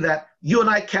way that you and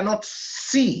I cannot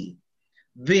see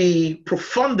the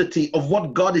profundity of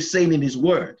what God is saying in his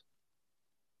word.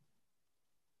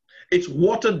 It's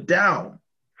watered down.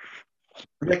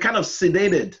 They're kind of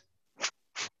sedated.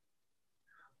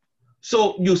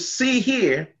 So you see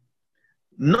here,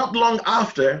 not long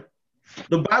after,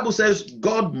 the Bible says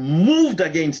God moved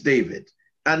against David.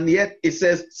 And yet it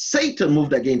says Satan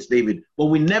moved against David. But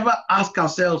we never ask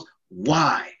ourselves,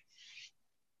 why?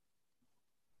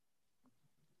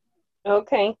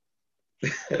 Okay.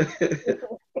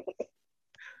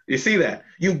 You see that?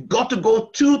 You've got to go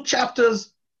 2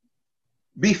 chapters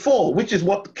before, which is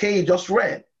what Kay just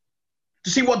read, to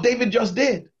see what David just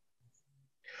did.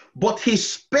 But he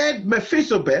spared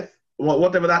Mephibosheth,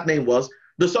 whatever that name was,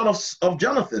 the son of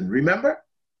Jonathan, remember?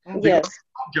 Yes.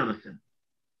 Of Jonathan.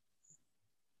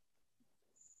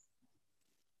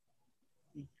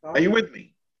 Are you with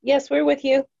me? Yes, we're with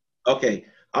you. Okay.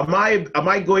 Am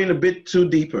I going a bit too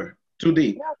deep?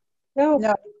 No.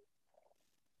 No,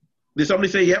 Did somebody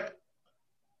say yep?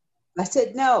 I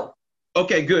said no.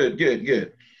 Okay,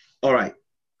 good. All right.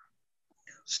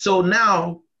 So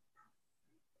now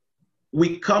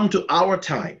we come to our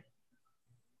time.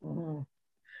 Mm.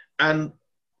 And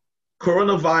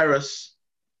coronavirus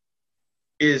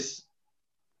is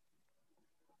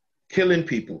killing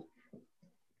people.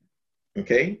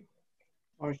 Okay?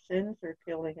 Our sins are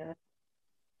killing us.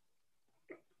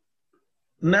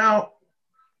 Now,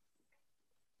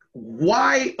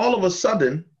 why all of a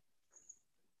sudden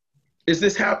is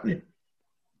this happening?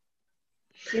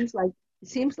 Seems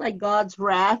like God's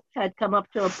wrath had come up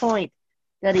to a point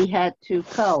that he had to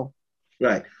cull.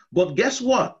 Right. But guess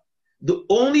what? The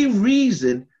only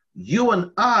reason you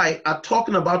and I are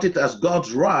talking about it as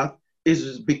God's wrath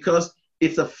is because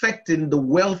it's affecting the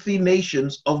wealthy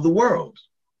nations of the world.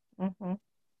 Mm-hmm.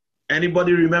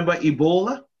 Anybody remember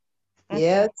Ebola?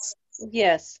 Yes.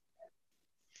 Yes.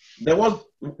 There was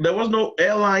no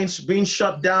airlines being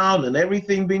shut down and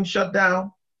everything being shut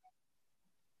down.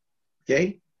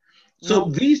 Okay? So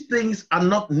these things are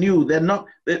not new. They're not,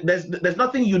 there's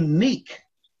nothing unique.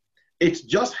 It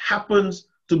just happens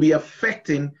to be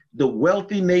affecting the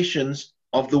wealthy nations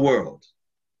of the world.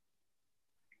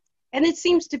 And it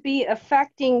seems to be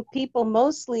affecting people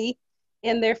mostly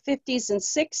in their 50s and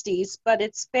 60s, but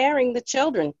it's sparing the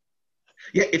children.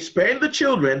 Yeah, it's sparing the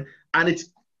children, and it's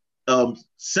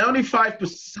 75,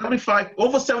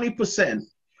 over 70%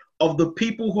 of the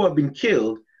people who have been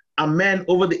killed are men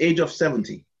over the age of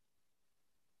 70.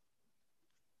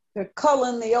 They're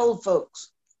culling the old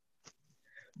folks.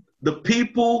 The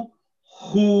people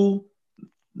who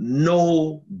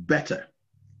know better.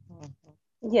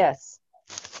 Yes.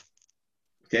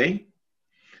 Okay,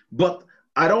 but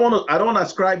I don't want to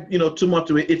ascribe too much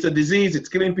to it. It's a disease. It's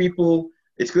killing people.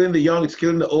 It's killing the young. It's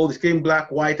killing the old. It's killing black,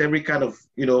 white, every kind of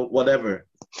whatever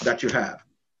that you have.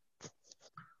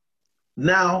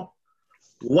 Now,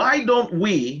 why don't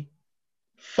we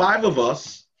 5 of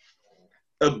us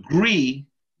agree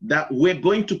that we're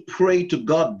going to pray to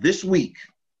God this week,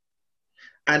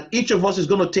 and each of us is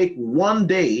going to take one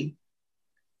day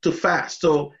to fast.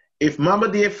 So if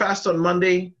Mama Dear fasts on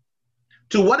Monday,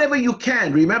 to whatever you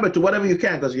can, remember, to whatever you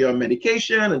can, because you're on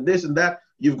medication and this and that,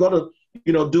 you've got to,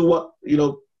 do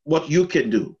what you can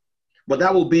do. But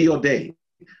that will be your day.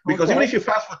 Because even if you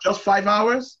fast for just 5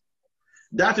 hours,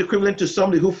 that's equivalent to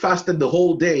somebody who fasted the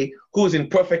whole day who's in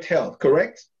perfect health,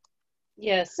 correct?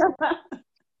 Yes.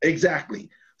 Exactly.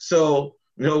 So,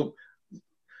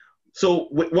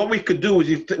 what we could do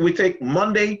is we take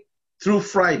Monday through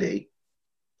Friday,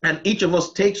 and each of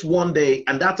us takes one day,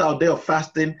 and that's our day of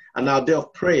fasting and our day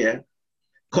of prayer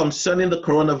concerning the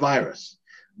coronavirus.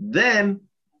 Then,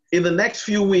 in the next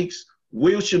few weeks,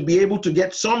 we should be able to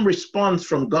get some response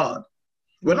from God.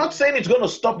 We're not saying it's going to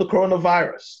stop the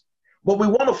coronavirus, but we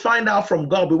want to find out from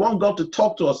God. We want God to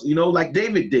talk to us, like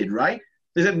David did, right?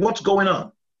 He said, what's going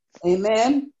on?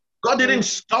 Amen. God didn't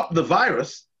stop the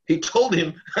virus. He told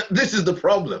him, this is the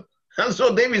problem. And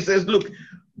so David says, look,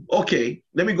 okay,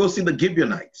 let me go see the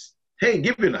Gibeonites. Hey,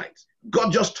 Gibeonites,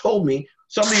 God just told me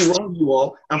somebody wronged you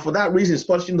all, and for that reason, it's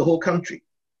punishing the whole country.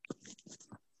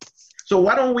 So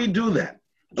why don't we do that?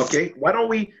 Okay, why don't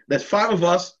we, there's 5 of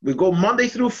us, we go Monday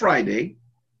through Friday,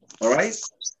 all right?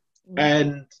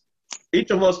 And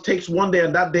each of us takes one day,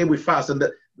 and that day we fast. And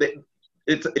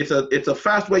it's a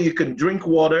fast where you can drink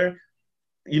water,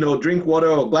 drink water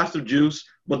or a glass of juice,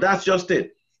 but that's just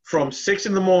it. From 6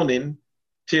 in the morning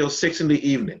till 6 in the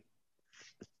evening.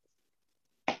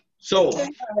 So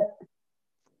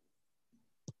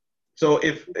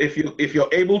if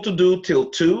you're able to do till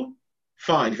 2,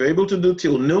 fine. If you're able to do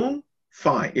till noon,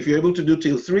 fine. If you're able to do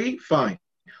till 3, fine.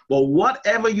 But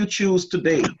whatever you choose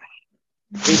today,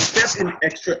 except in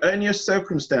extraneous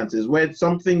circumstances where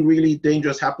something really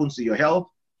dangerous happens to your health,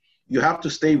 you have to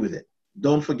stay with it.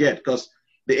 Don't forget, because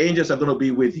the angels are going to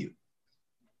be with you.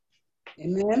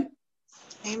 Amen.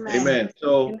 Amen. Amen.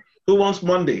 So who wants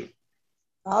Monday?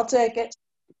 I'll take it.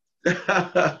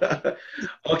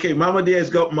 Okay, Mama Dear has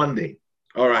got Monday.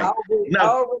 All right. I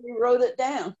already wrote it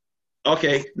down.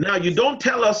 Okay. Now you don't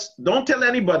tell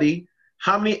anybody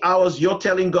how many hours you're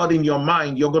telling God in your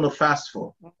mind you're going to fast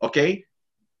for. Okay?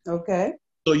 Okay.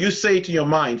 So you say it in your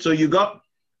mind. So you got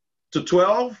to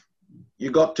 12,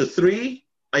 you got to 3,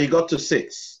 and you got to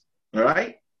 6. All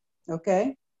right?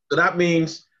 Okay. So that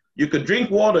means you could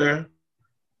drink water,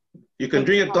 you can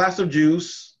drink a glass of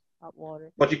juice, Hot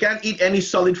water. but you can't eat any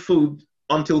solid food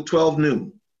until 12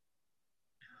 noon.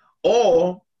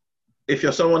 Or if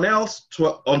you're someone else,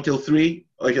 until 3,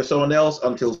 or if you're someone else,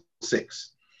 until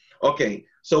 6. Okay,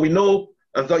 so we know,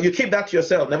 you keep that to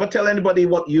yourself. Never tell anybody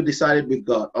what you decided with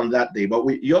God on that day, but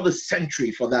you're the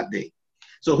sentry for that day.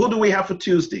 So who do we have for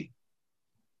Tuesday?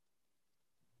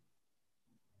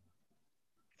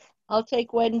 I'll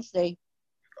take Wednesday.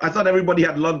 I thought everybody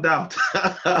had logged out.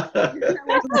 I'll take,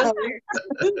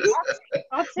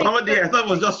 Mama Dear, I thought it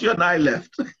was just you and I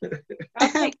left.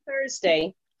 I'll take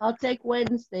Thursday. I'll take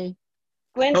Wednesday.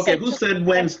 Gwen Okay, said who said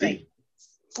Wednesday?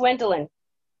 Gwendolyn.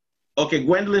 Okay,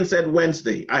 Gwendolyn said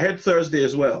Wednesday. I heard Thursday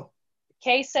as well.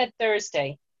 Kay said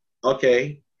Thursday.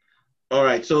 Okay. All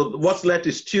right, so what's left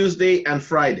is Tuesday and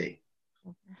Friday.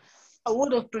 I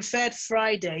would have preferred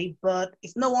Friday, but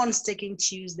if no one's taking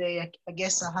Tuesday, I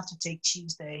guess I'll have to take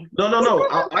Tuesday. No.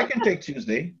 I can take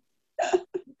Tuesday.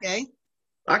 Okay.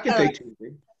 I can take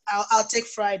Tuesday. I'll take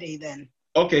Friday then.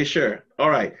 Okay, sure. All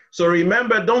right. So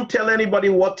remember, don't tell anybody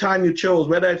what time you chose,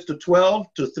 whether it's to 12,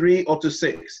 to 3, or to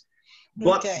 6.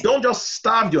 But don't just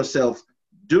starve yourself.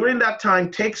 During that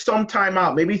time, take some time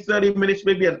out, maybe 30 minutes,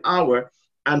 maybe an hour,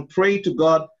 and pray to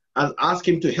God and ask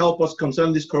him to help us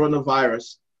concerning this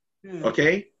coronavirus.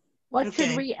 Okay? What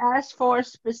should we ask for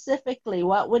specifically?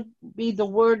 What would be the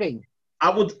wording?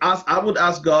 I would ask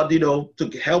God,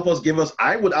 to help us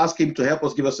I would ask him to help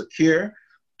us give us a cure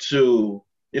to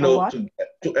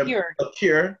a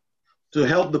cure to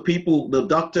help the people, the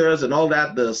doctors and all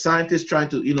that, the scientists trying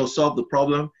to, solve the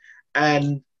problem.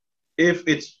 And if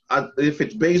it's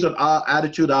based on our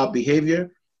attitude, our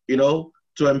behavior, to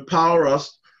empower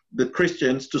us, the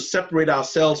Christians, to separate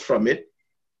ourselves from it,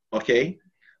 okay?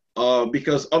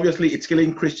 Because obviously it's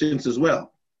killing Christians as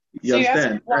well. You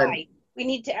understand? Why? We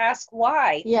need to ask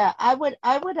why. Yeah, I would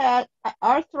add,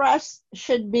 our thrust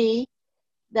should be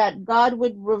that God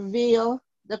would reveal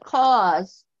the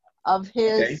cause of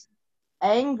his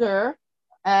anger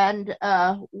and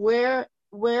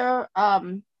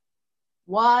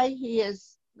why he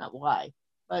is, not why,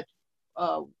 but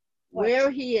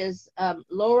where he is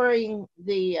lowering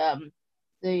the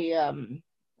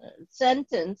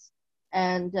sentence,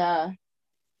 and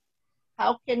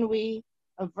how can we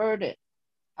avert it?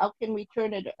 How can we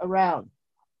turn it around?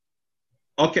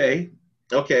 Okay.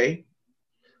 Okay.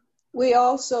 We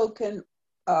also can,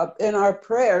 in our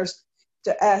prayers,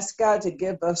 to ask God to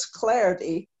give us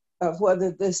clarity of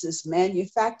whether this is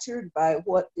manufactured by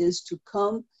what is to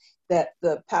come, that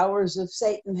the powers of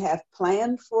Satan have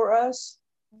planned for us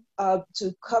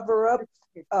to cover up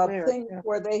things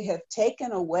where they have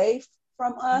taken away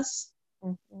from us,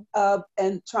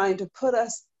 and trying to put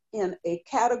us in a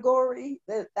category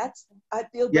that's, I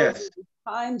feel those Yes. are the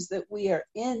times that we are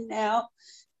in now.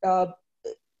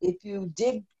 If you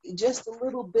dig just a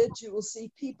little bit, you will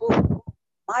see people with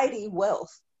mighty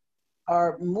wealth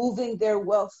are moving their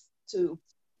wealth to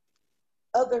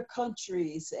other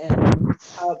countries, and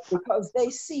because they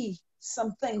see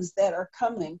some things that are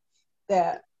coming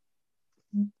that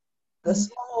the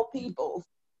small people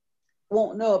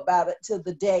won't know about it till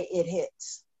the day it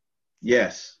hits.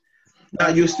 Yes. Now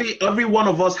you see, every one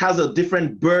of us has a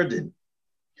different burden.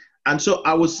 And so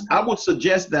I would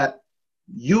suggest that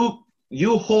you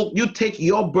take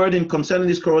your burden concerning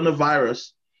this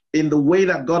coronavirus in the way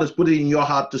that God has put it in your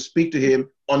heart to speak to him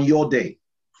on your day.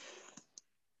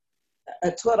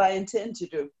 That's what I intend to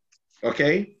do.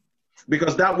 Okay?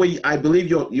 Because that way I believe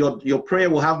your prayer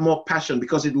will have more passion,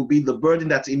 because it will be the burden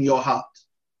that's in your heart.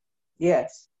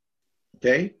 Yes.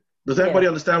 Okay? Does everybody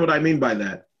understand what I mean by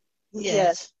that?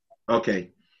 Yes. Okay.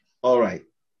 All right.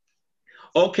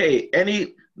 Okay.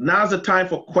 Now's the time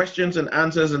for questions and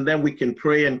answers, and then we can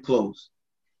pray and close.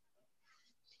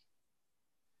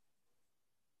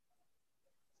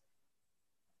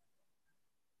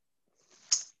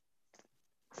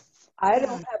 I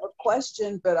don't have a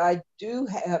question, but I do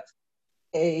have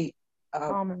a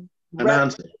An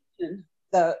answer.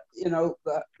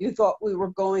 You thought we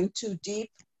were going too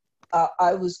deep.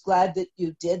 I was glad that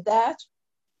you did that,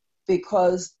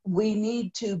 because we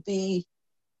need to be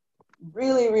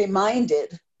really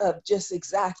reminded of just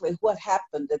exactly what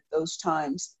happened at those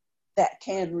times that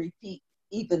can repeat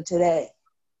even today.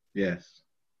 Yes.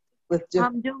 With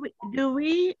Do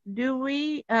we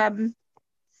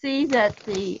see that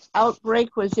the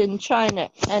outbreak was in China,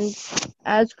 and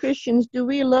as Christians, do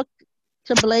we look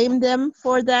to blame them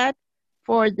for that,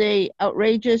 for the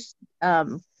outrageous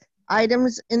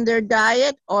items in their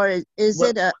diet, or is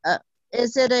it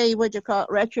a what you call it,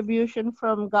 retribution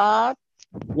from God?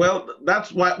 Well,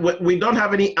 that's why we don't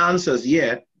have any answers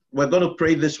yet. We're going to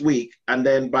pray this week, and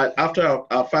then after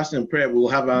our fasting and prayer, we'll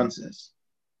have answers.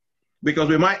 Because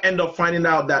we might end up finding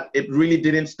out that it really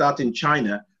didn't start in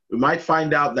China. We might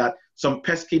find out that some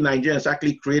pesky Nigerians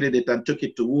actually created it and took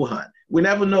it to Wuhan. We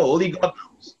never know. Only God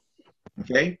knows.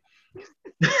 Okay?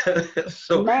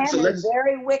 Man is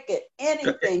very wicked.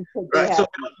 Anything could be happening. So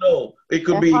we don't know. It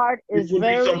could be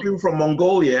some people from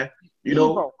Mongolia,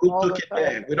 who took it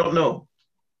there. We don't know.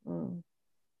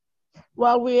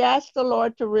 Well, we ask the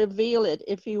Lord to reveal it,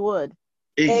 if he would.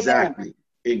 Exactly.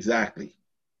 Amen.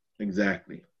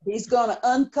 Exactly. He's going to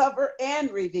uncover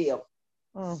and reveal.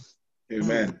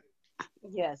 Amen.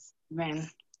 Yes. Amen.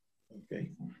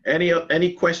 Okay.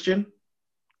 Any question?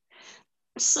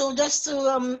 So just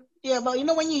to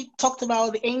but when you talked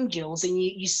about the angels, and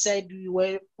you said you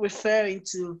were referring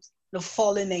to the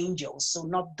fallen angels, so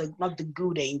not the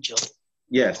good angel.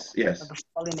 Yes. The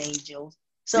fallen angels.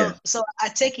 So I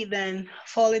take it then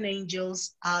fallen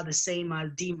angels are the same as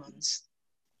demons.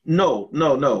 No.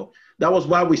 That was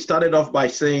why we started off by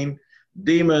saying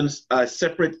demons are a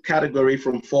separate category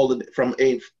from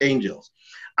angels.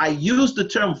 I use the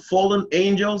term fallen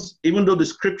angels, even though the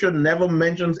scripture never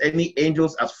mentions any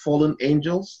angels as fallen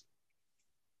angels.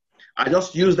 I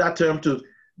just use that term to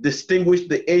distinguish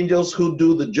the angels who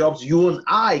do the jobs you and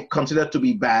I consider to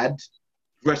be bad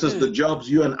versus the jobs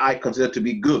you and I consider to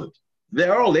be good.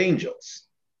 They're all angels.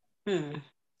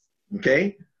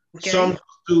 Okay? Some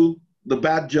do the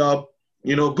bad job,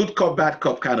 good cop, bad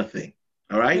cop kind of thing.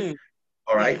 All right?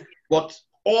 All right? But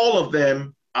all of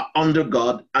them are under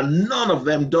God, and none of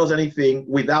them does anything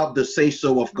without the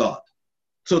say-so of God.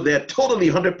 So they're totally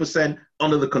 100%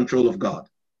 under the control of God.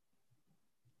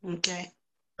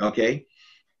 Okay?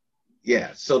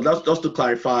 Yeah, so that's just to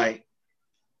clarify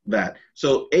that.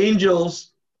 So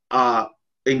angels are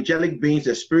angelic beings,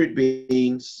 they're spirit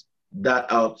beings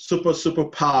that are super, super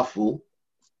powerful.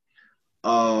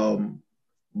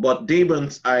 But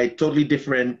demons are a totally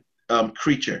different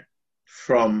creature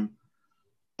from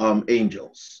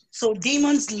angels. So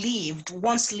demons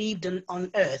once lived on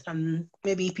earth, and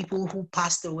maybe people who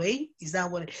passed away. Is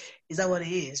that what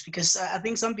it is? Because I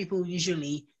think some people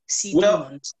usually see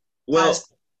demons.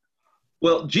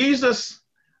 Well, Jesus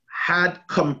had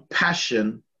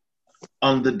compassion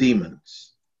on the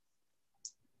demons.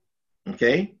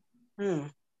 Okay? Hmm.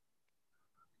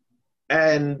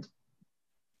 And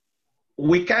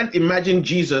we can't imagine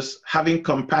Jesus having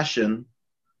compassion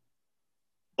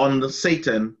on the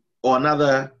Satan or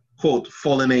another, quote,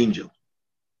 fallen angel.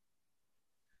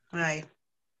 Right.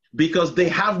 Because they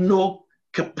have no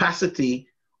capacity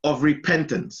of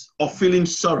repentance, of feeling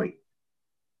sorry.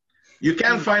 You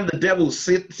can't find the devil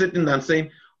sitting and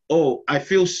saying, oh, I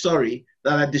feel sorry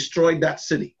that I destroyed that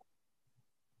city.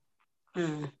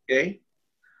 Okay?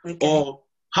 Or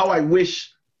how I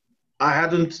wish I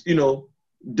hadn't,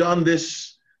 done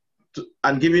this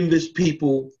and given these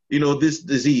people, this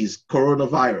disease,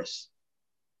 coronavirus.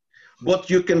 But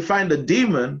you can find a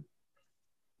demon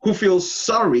who feels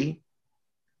sorry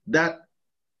that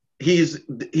he's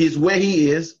where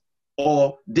he is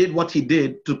or did what he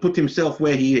did to put himself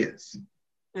where he is.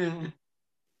 Mm-hmm.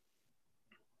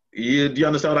 Do you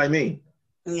understand what I mean?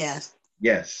 Yes.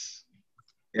 Yes.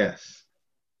 Yes.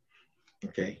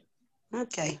 Okay.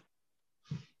 Okay.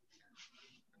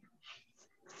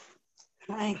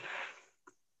 Right.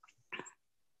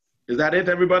 Is that it,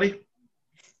 everybody?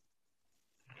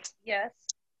 Yes.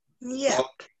 Yeah.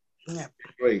 Okay. Yeah.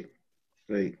 Great.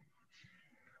 Great.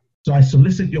 So I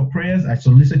solicit your prayers. I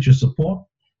solicit your support.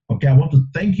 Okay. I want to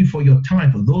thank you for your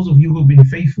time. For those of you who've been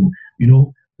faithful,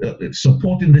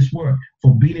 supporting this work,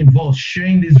 for being involved,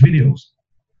 sharing these videos.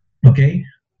 Okay.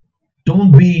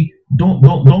 Don't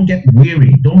get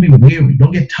weary. Don't be weary.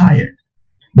 Don't get tired.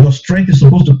 Your strength is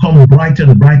supposed to come brighter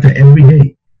and brighter every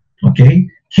day. Okay?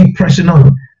 Keep pressing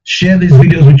on. Share these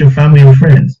videos with your family and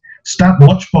friends. Start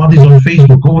watch parties on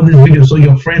Facebook over this video so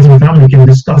your friends and family can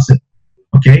discuss it.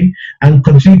 Okay? And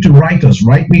continue to write us.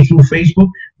 Write me through Facebook.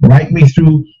 Write me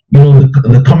through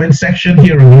the comment section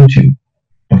here on YouTube.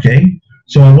 Okay?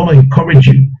 So I want to encourage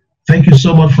you. Thank you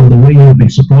so much for the way you've been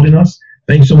supporting us.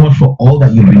 Thanks so much for all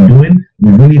that you've been doing.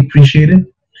 We really appreciate it.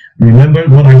 Remember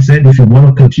what I said, if you want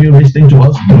to continue listening to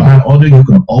us to our audio, you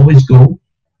can always go,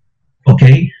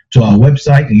 okay, to our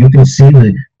website. You can see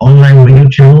the online radio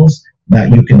channels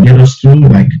that you can get us through.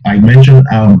 Like I mentioned,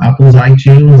 Apple's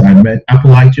iTunes,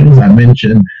 Apple iTunes, I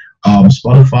mentioned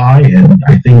Spotify, and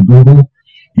I think Google.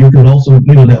 You can also,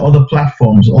 there are other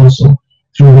platforms also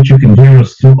through which you can hear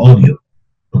us through audio,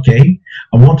 okay?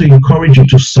 I want to encourage you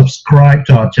to subscribe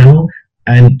to our channel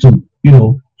and to,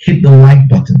 hit the like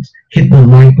buttons. Hit the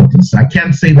like buttons. I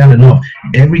can't say that enough.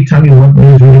 Every time you watch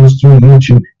these videos through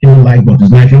YouTube, hit the like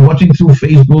buttons. Now, if you're watching through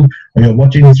Facebook or you're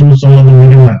watching through some other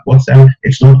video like WhatsApp,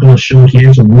 it's not going to show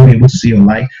here, so we won't be able to see your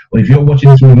like. But if you're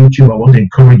watching through YouTube, I want to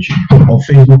encourage you, or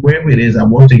Facebook, wherever it is, I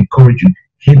want to encourage you,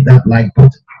 hit that like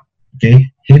button.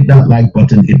 Okay? Hit that like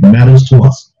button. It matters to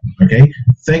us. Okay?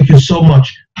 Thank you so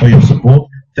much for your support.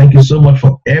 Thank you so much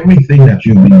for everything that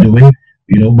you've been doing,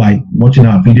 by watching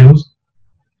our videos.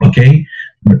 Okay,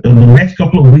 in the next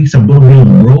couple of weeks, I'm going to be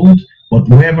on the road, but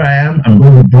wherever I am, I'm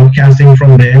going to be broadcasting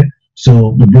from there.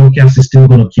 So the broadcast is still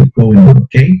going to keep going on.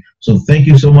 Okay, so thank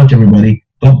you so much, everybody.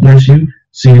 God bless you.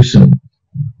 See you soon.